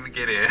 really wanting to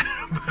get in,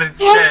 but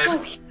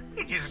instead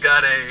he's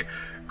got a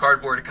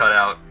cardboard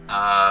cutout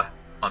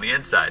on the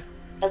inside.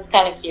 That's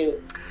kind of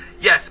cute.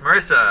 Yes,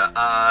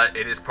 Marissa,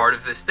 it is part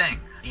of this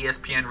thing.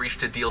 ESPN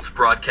reached a deal to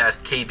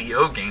broadcast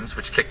KBO games,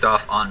 which kicked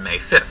off on May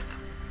 5th.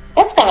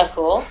 That's kind of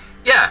cool.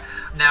 Yeah.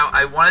 Now,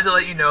 I wanted to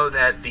let you know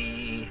that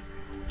the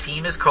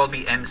team is called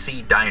the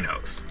NC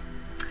Dinos.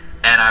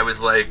 And I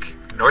was like,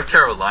 North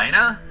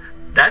Carolina?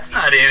 That's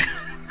not in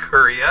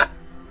Korea.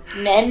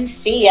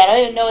 NC, I don't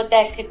even know what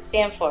that could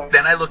stand for.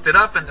 Then I looked it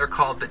up and they're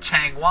called the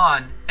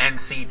Changwon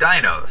NC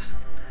Dinos.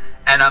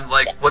 And I'm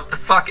like, what the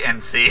fuck,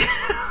 NC?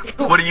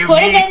 What do you mean?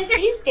 What does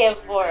NC stand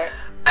for?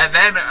 And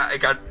then I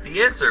got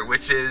the answer,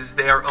 which is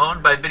they are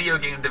owned by video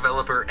game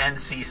developer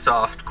NC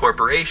Soft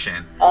Corporation.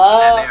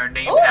 And they are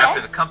named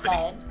after the company.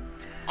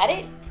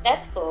 Fun.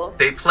 That's cool.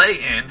 They play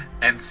in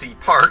NC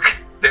Park.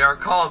 They are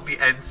called the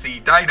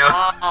NC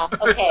Dinos.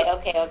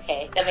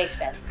 Okay. That makes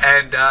sense.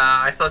 And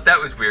I thought that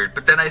was weird.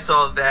 But then I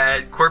saw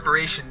that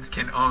corporations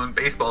can own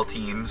baseball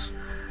teams,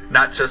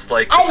 not just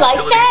the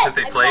facilities that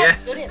they play in. I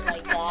shouldn't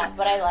like that,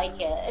 but I like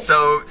it.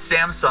 So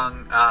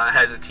Samsung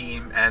has a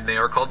team, and they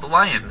are called the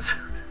Lions.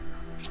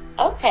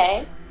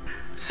 Okay.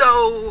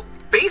 So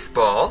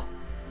baseball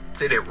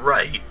did it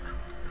right.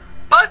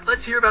 But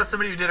let's hear about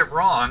somebody who did it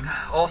wrong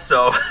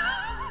also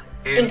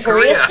in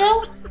Korea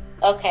still?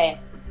 Okay.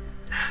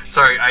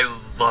 Sorry, I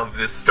love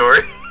this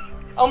story.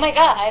 Oh my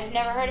god, I've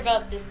never heard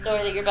about this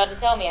story that you're about to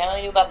tell me. I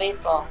only knew about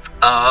baseball.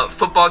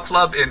 Football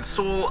club in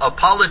Seoul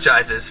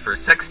apologizes for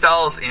sex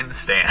dolls in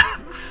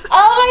stands.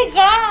 Oh my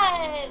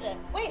god!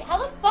 Wait, how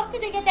the fuck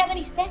did they get that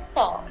many sex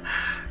dolls?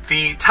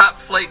 The top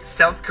flight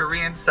South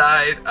Korean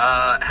side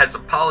has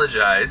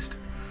apologized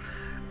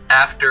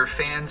after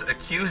fans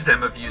accused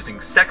them of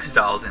using sex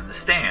dolls in the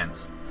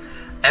stands.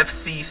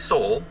 FC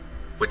Seoul,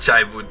 which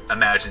I would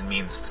imagine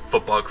means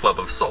Football Club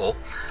of Seoul,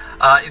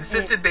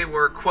 insisted they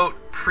were,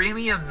 quote,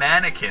 premium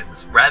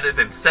mannequins rather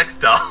than sex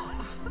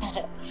dolls.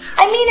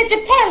 I mean, it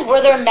depends.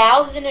 Were their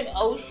mouths in an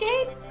O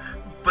shape?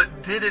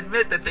 But did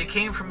admit that they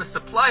came from a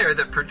supplier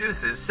that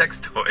produces sex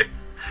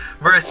toys.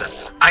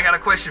 Marissa, I got a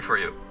question for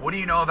you. What do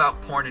you know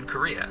about porn in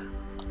Korea?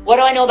 What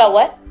do I know about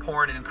what?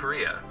 Porn in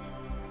Korea.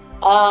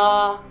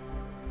 I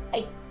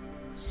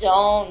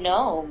don't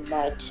know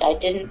much. I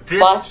didn't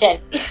watch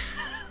it.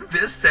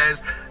 This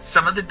says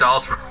some of the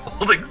dolls were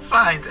holding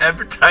signs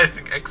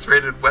advertising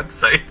X-rated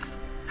websites,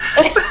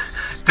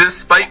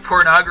 despite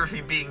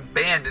pornography being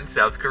banned in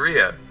South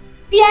Korea.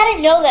 See, I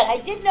didn't know that. I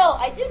do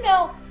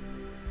know.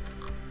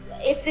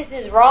 If this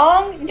is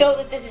wrong, know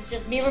that this is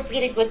just me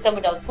repeating what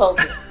someone else told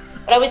me.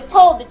 But I was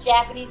told that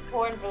Japanese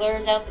porn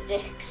blurs out the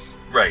dicks.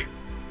 Right.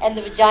 And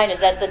the vaginas,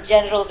 that the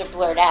genitals are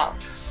blurred out.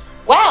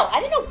 Wow, I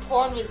didn't know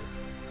porn was...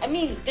 I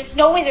mean, there's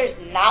no way there's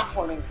not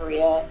porn in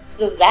Korea.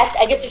 So that...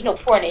 I guess there's no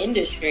porn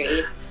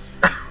industry.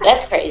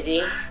 That's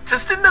crazy.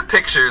 Just in the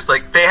pictures,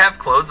 like, they have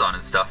clothes on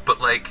and stuff,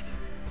 but, like...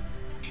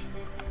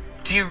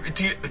 Do you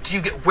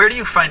get... Where do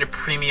you find a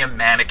premium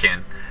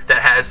mannequin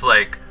that has,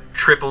 like,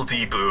 triple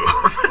D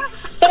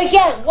boobs? But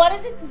again, what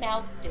is its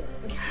mouth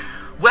doing?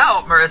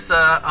 Well,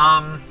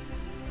 Marissa,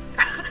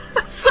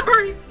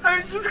 sorry, I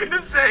was just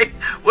gonna say,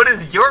 what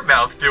is your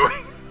mouth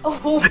doing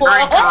during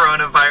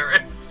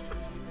coronavirus?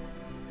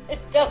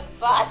 The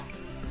fuck?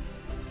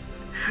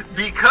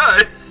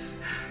 Because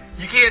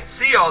you can't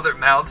see all their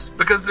mouths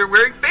because they're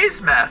wearing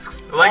face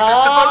masks like they're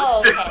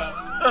supposed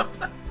to.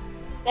 Okay.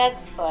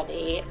 That's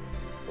funny.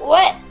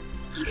 What?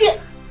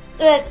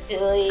 That's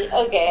silly.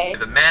 Okay.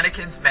 The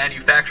mannequin's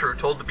manufacturer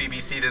told the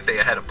BBC that they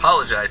had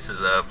apologized to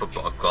the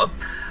football club,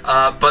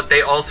 but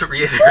they also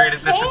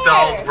reiterated that the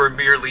dolls were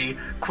merely,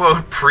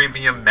 quote,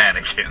 premium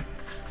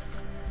mannequins.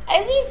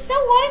 I mean, so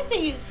what if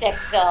they use sex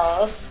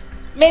dolls?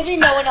 Maybe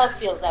no one else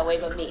feels that way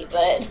but me,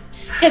 but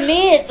to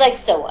me, it's like,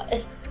 so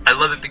what? I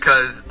love it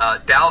because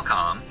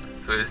Dalcom,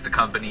 who is the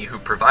company who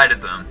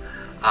provided them,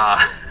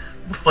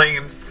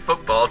 Flames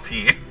football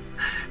team,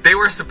 they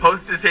were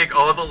supposed to take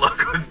all the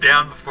logos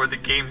down before the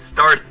game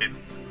started.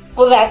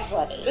 Well, that's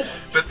funny.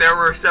 But there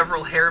were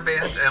several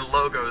hairbands and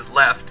logos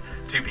left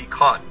to be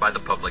caught by the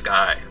public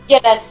eye. Yeah,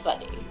 that's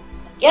funny.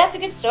 Yeah, that's a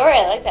good story.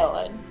 I like that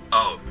one.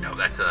 Oh, no,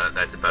 that's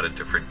about a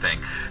different thing.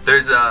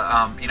 There's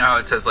a, you know how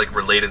it says, like,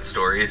 related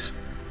stories?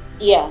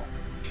 Yeah.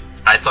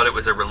 I thought it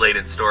was a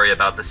related story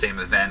about the same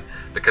event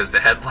because the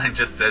headline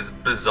just says,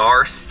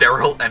 bizarre,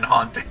 sterile, and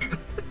haunting.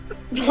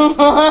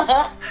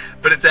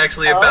 But it's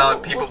actually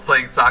about people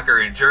playing soccer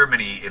in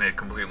Germany in a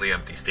completely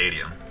empty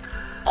stadium.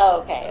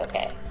 Oh, okay.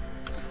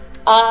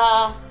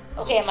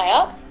 Okay, am I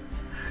up?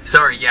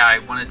 Sorry, yeah,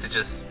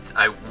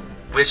 I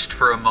wished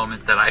for a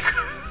moment that I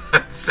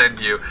could send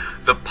you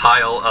the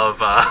pile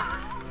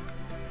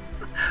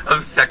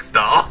of sex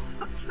dolls.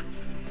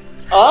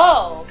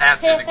 Oh,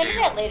 after the send game.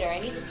 me that later.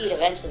 I need to see it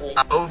eventually.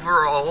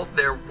 Overall,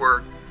 there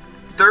were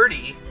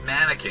 30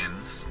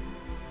 mannequins.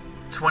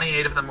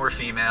 28 of them were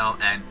female,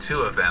 and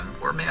 2 of them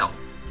were male,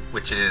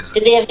 which is...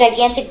 Did they have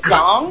gigantic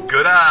dongs?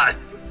 Good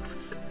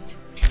odds.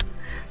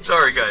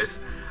 Sorry, guys.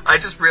 I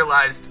just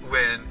realized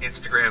when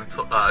Instagram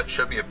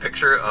showed me a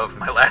picture of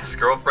my last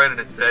girlfriend,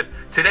 and it said,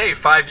 today,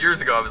 5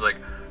 years ago, I was like,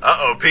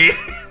 uh-oh, Pete.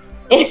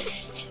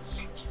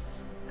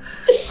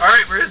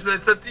 Alright, Marissa,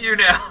 it's up to you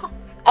now.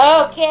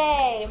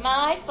 Okay,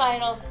 my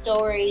final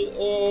story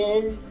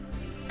is...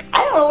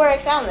 I don't know where I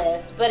found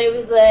this, but it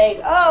was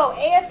like,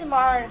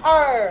 ASMR and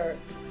horror.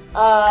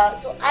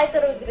 So I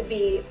thought it was going to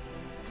be...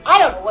 I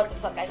don't know what the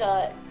fuck I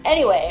thought.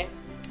 Anyway,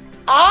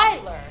 I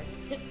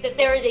learned that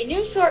there is a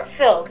new short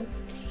film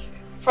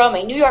from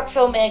a New York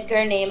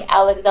filmmaker named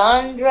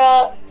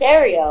Alexandra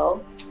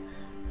Serio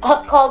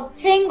called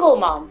Tingle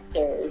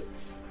Monsters,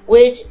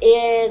 which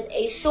is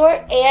a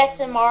short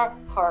ASMR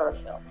horror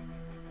film.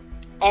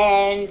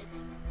 And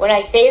when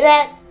I say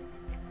that,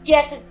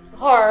 yes, it's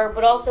horror,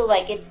 but also,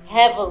 like, it's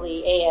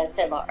heavily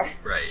ASMR.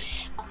 Right.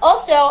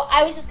 Also,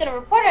 I was just going to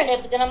report on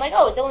it, but then I'm like,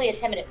 it's only a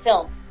 10-minute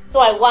film. So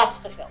I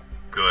watched the film.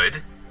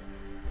 Good.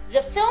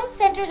 The film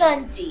centers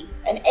on Dee,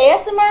 an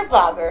ASMR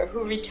vlogger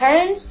who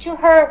returns to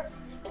her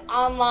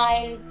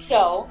online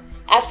show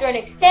after an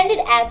extended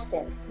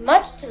absence,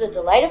 much to the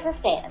delight of her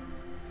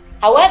fans.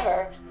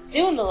 However,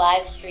 soon the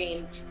live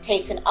stream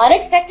takes an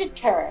unexpected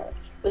turn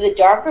with a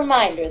dark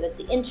reminder that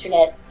the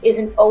internet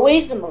isn't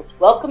always the most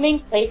welcoming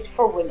place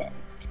for women.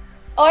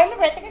 Oh, I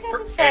remember, I think I got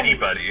this from...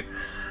 anybody.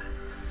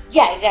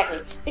 Yeah, exactly.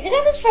 I think I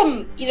got this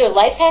from either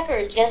Lifehacker or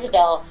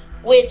Jezebel,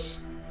 which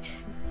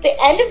the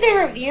end of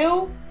their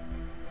review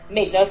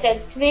made no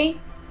sense to me.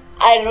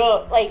 I don't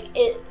know, like,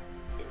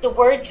 the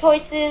word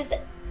choices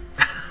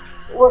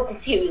were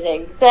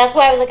confusing. So that's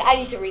why I was like, I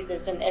need to read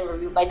this and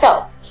review it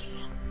myself.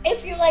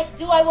 If you're like,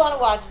 do I want to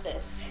watch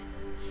this?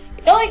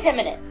 It's only 10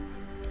 minutes.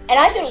 And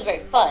I thought it was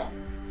very fun.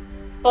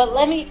 But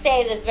let me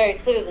say this very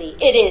clearly.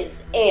 It is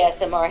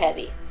ASMR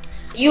heavy.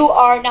 You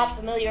are not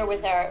familiar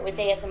with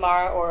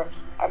ASMR or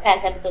our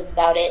past episodes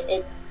about it.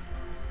 It's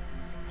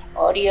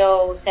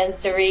audio,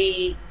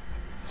 sensory,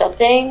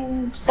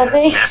 something?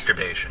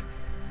 Masturbation.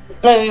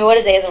 I mean, what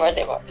does ASMR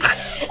stand for?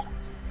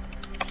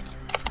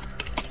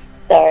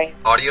 Sorry.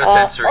 Audio,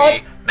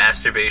 sensory,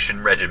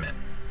 masturbation regimen.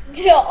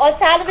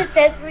 Autonomous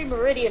sensory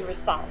meridian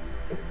response.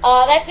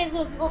 That's basically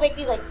when people make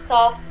these like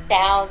soft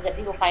sounds that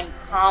people find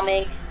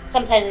calming.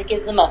 Sometimes it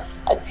gives them a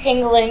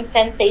tingling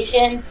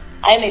sensation.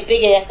 I'm a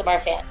big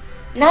ASMR fan.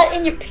 Not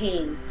in your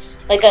peen,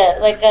 like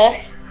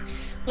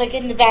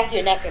in the back of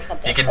your neck or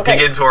something. You can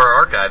dig into our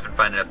archive and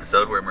find an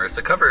episode where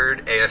Marissa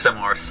covered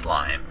ASMR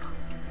slime.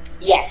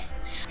 Yes.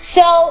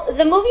 So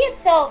the movie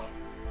itself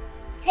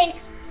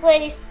takes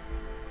place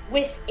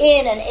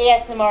within an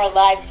ASMR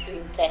live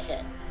stream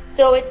session.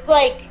 So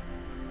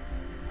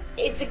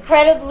it's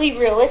incredibly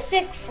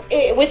realistic.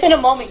 Within a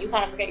moment, you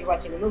kind of forget you're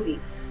watching a movie,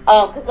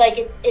 because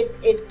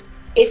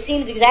it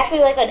seems exactly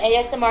like an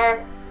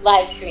ASMR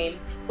live stream,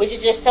 which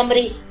is just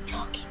somebody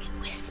talking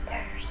in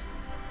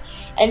whispers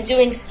and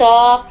doing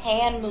soft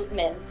hand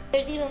movements.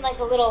 There's even like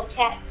a little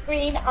chat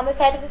screen on the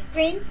side of the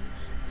screen.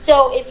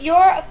 So if you're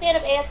a fan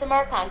of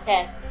ASMR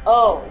content,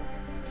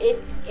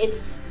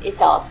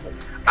 it's awesome.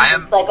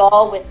 It's like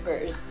all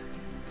whispers.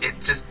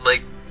 It just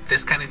like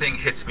this kind of thing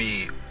hits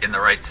me in the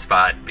right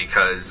spot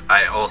because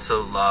I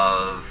also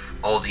love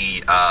all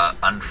the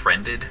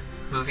Unfriended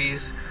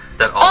movies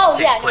that all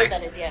take place.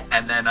 That is, yeah.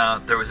 And then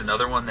there was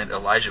another one that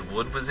Elijah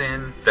Wood was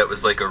in that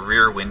was like a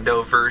Rear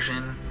Window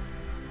version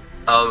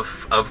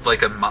of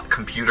like a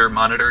computer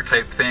monitor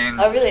type thing.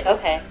 Oh, really?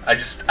 Okay.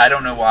 I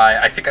don't know why.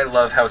 I think I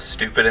love how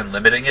stupid and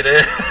limiting it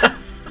is.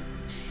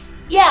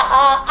 Yeah,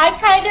 I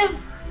kind of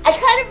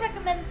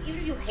recommend, even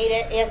if you hate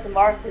it,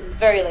 ASMR, because it's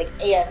very like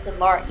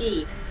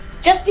ASMR-y.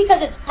 Just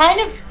because it's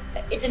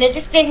an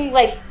interesting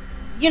like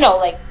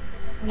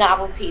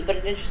novelty, but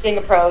an interesting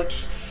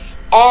approach.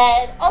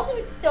 And also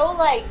it's so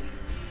like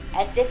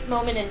at this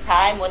moment in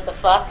time, what the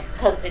fuck?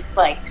 Because it's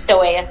like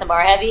so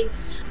ASMR heavy.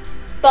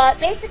 But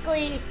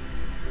basically,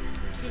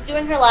 she's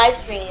doing her live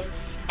stream,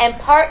 and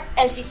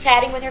she's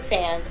chatting with her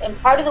fans, and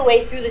part of the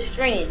way through the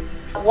stream,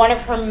 one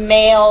of her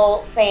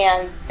male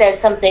fans says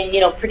something,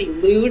 pretty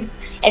lewd,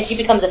 and she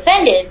becomes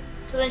offended.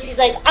 So then she's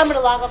like, I'm going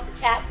to log off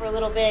the chat for a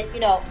little bit.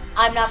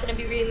 I'm not going to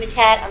be reading the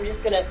chat. I'm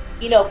just going to,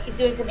 keep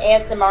doing some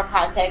ASMR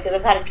content because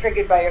I'm kind of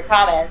triggered by your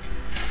comments.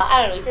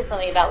 I don't know. He says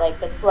something about like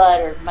the slut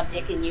or my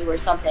dick in you or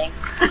something.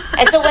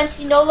 And so when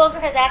she no longer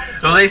has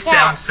access to well, they the chat,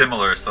 sound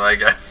similar, so I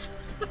guess.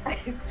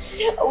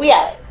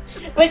 yeah.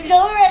 When she no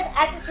longer has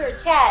access to her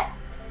chat,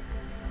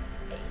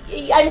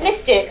 I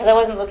missed it because I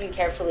wasn't looking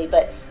carefully,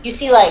 but you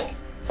see like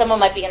someone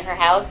might be in her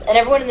house and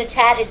everyone in the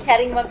chat is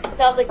chatting amongst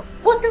themselves like,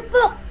 what the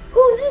fuck?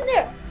 Who's in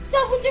there?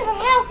 Someone's in her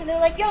house. And they're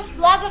like, yo, she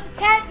logged off the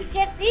chat. She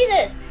can't see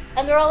this.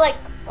 And they're all like,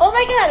 oh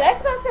my God, I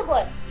saw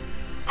someone.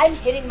 I'm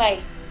hitting my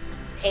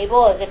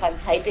table as if I'm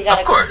typing on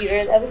a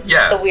computer. That was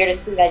the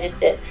weirdest thing I just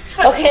did.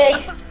 Okay.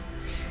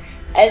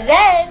 and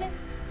then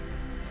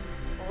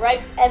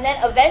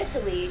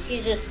eventually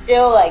she's just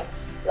still like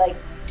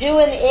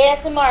doing the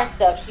ASMR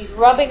stuff. She's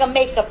rubbing a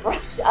makeup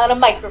brush on a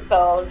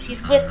microphone.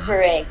 She's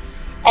whispering.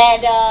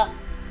 And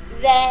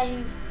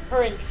then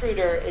her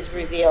intruder is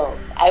revealed.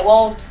 I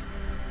won't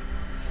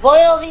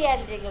spoil the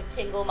ending of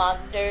Tingle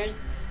Monsters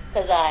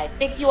because I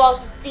think you all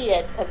should see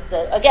it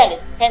because, again,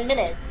 it's 10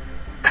 minutes.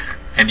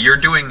 And you're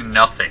doing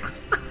nothing.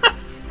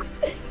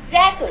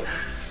 Exactly.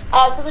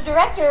 So the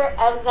director,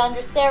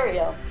 Alexandra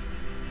Serio,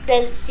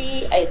 says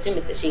I assume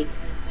it's a she,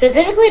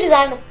 specifically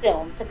designed the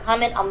film to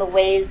comment on the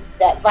ways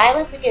that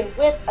violence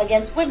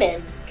against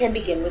women can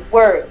begin with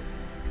words.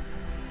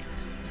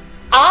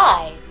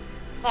 I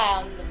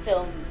found the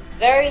film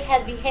very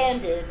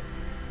heavy-handed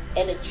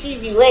and a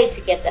cheesy way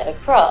to get that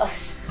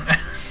across.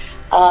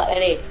 And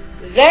a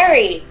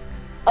very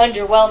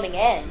underwhelming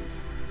end.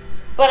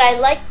 But I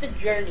like the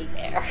journey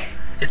there.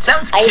 It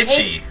sounds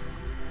kitschy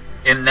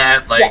in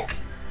that, like, yes.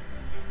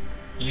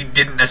 You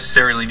didn't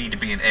necessarily need to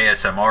be an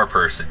ASMR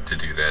person to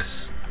do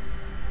this.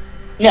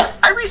 No.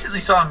 I recently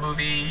saw a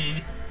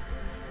movie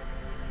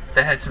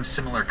that had some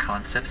similar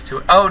concepts to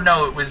it. Oh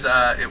no, it was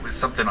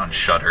something on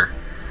Shudder.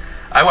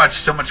 I watched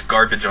so much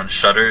garbage on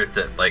Shudder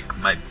that like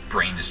my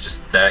brain is just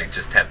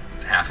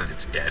half of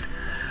it's dead.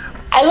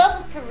 I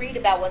love to read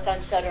about what's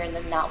on Shudder and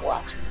then not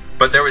watch.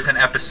 But there was an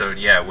episode,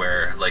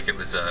 where like it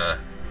was a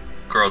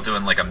girl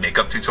doing like a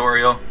makeup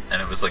tutorial,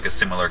 and it was like a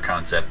similar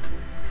concept.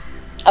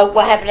 Oh,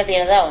 what happened at the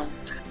end of that one?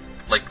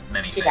 Like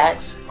many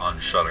things on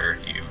Shudder,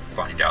 you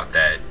find out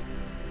that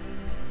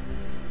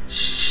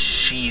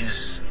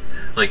she's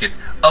like it.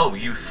 Oh,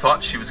 you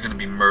thought she was going to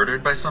be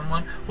murdered by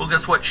someone? Well,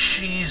 guess what?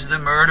 She's the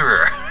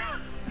murderer.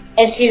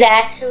 And she's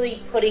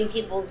actually putting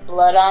people's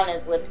blood on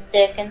as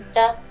lipstick and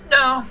stuff?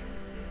 No.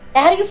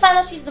 Now, how do you find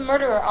out she's the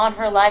murderer on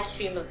her live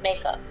stream of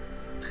makeup?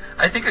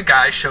 I think a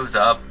guy shows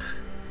up,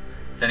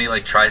 then he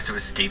like tries to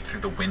escape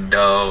through the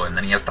window, and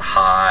then he has to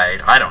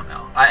hide. I don't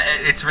know.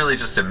 It's really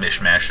just a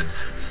mishmash of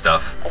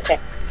stuff. Okay,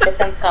 that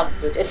sounds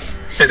complicated.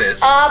 It is.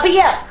 But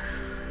yeah,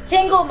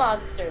 Tingle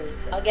Monsters.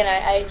 Again,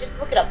 I just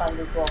look it up on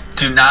Google.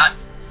 Do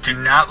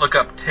not look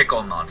up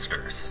Tickle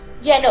Monsters.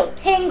 Yeah, no,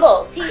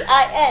 Tingle, Tingle.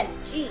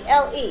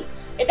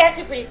 It's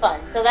actually pretty fun.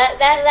 So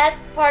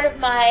that's part of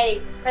my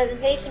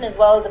presentation as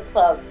well as a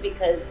plug,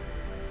 because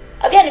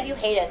again, if you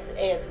hate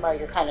ASMR,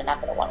 you're kind of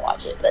not going to want to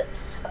watch it, but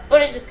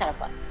it's just kind of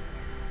fun.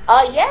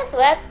 Yeah, so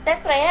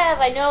that's what I have.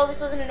 I know this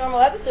wasn't a normal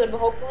episode, but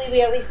hopefully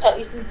we at least taught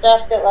you some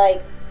stuff that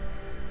like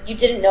you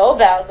didn't know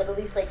about, that at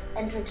least like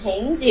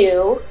entertains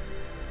you.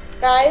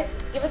 Guys,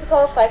 give us a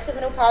call,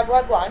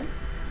 570-POD-WAD1.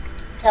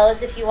 Tell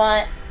us if you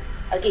want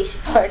a geisha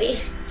party.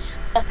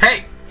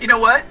 Hey, you know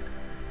what?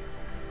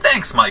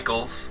 Thanks,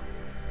 Michaels.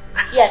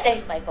 Yeah,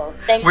 thanks, Michaels.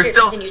 Thanks for your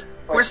continued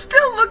support. We're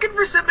still looking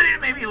for somebody to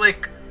maybe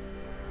like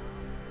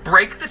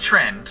break the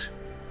trend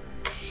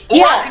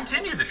or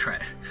continue the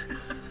trend.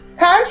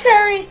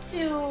 Contrary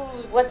to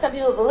what some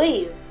people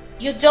believe,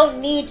 you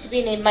don't need to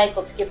be named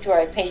Michael to give to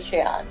our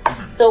Patreon.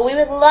 Mm-hmm. So we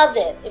would love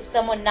it if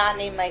someone not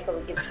named Michael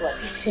would give to our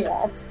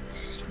Patreon.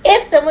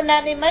 If someone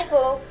not named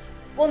Michael,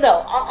 well,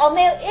 no, I'll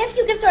mail. If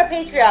you give to our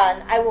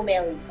Patreon, I will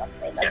mail you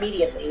something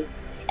immediately.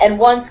 And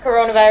once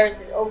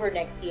coronavirus is over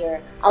next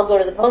year, I'll go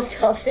to the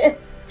post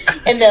office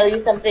and mail you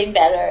something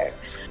better.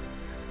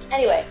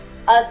 Anyway,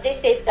 stay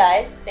safe,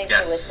 guys. Thanks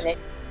for listening.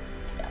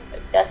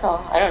 That's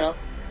all. I don't know.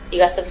 You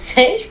got something to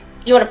say?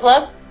 You want to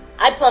plug?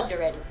 I plugged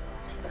already.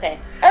 Okay.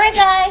 All right,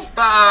 guys.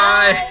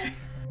 Bye.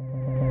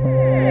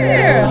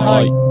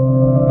 Bye.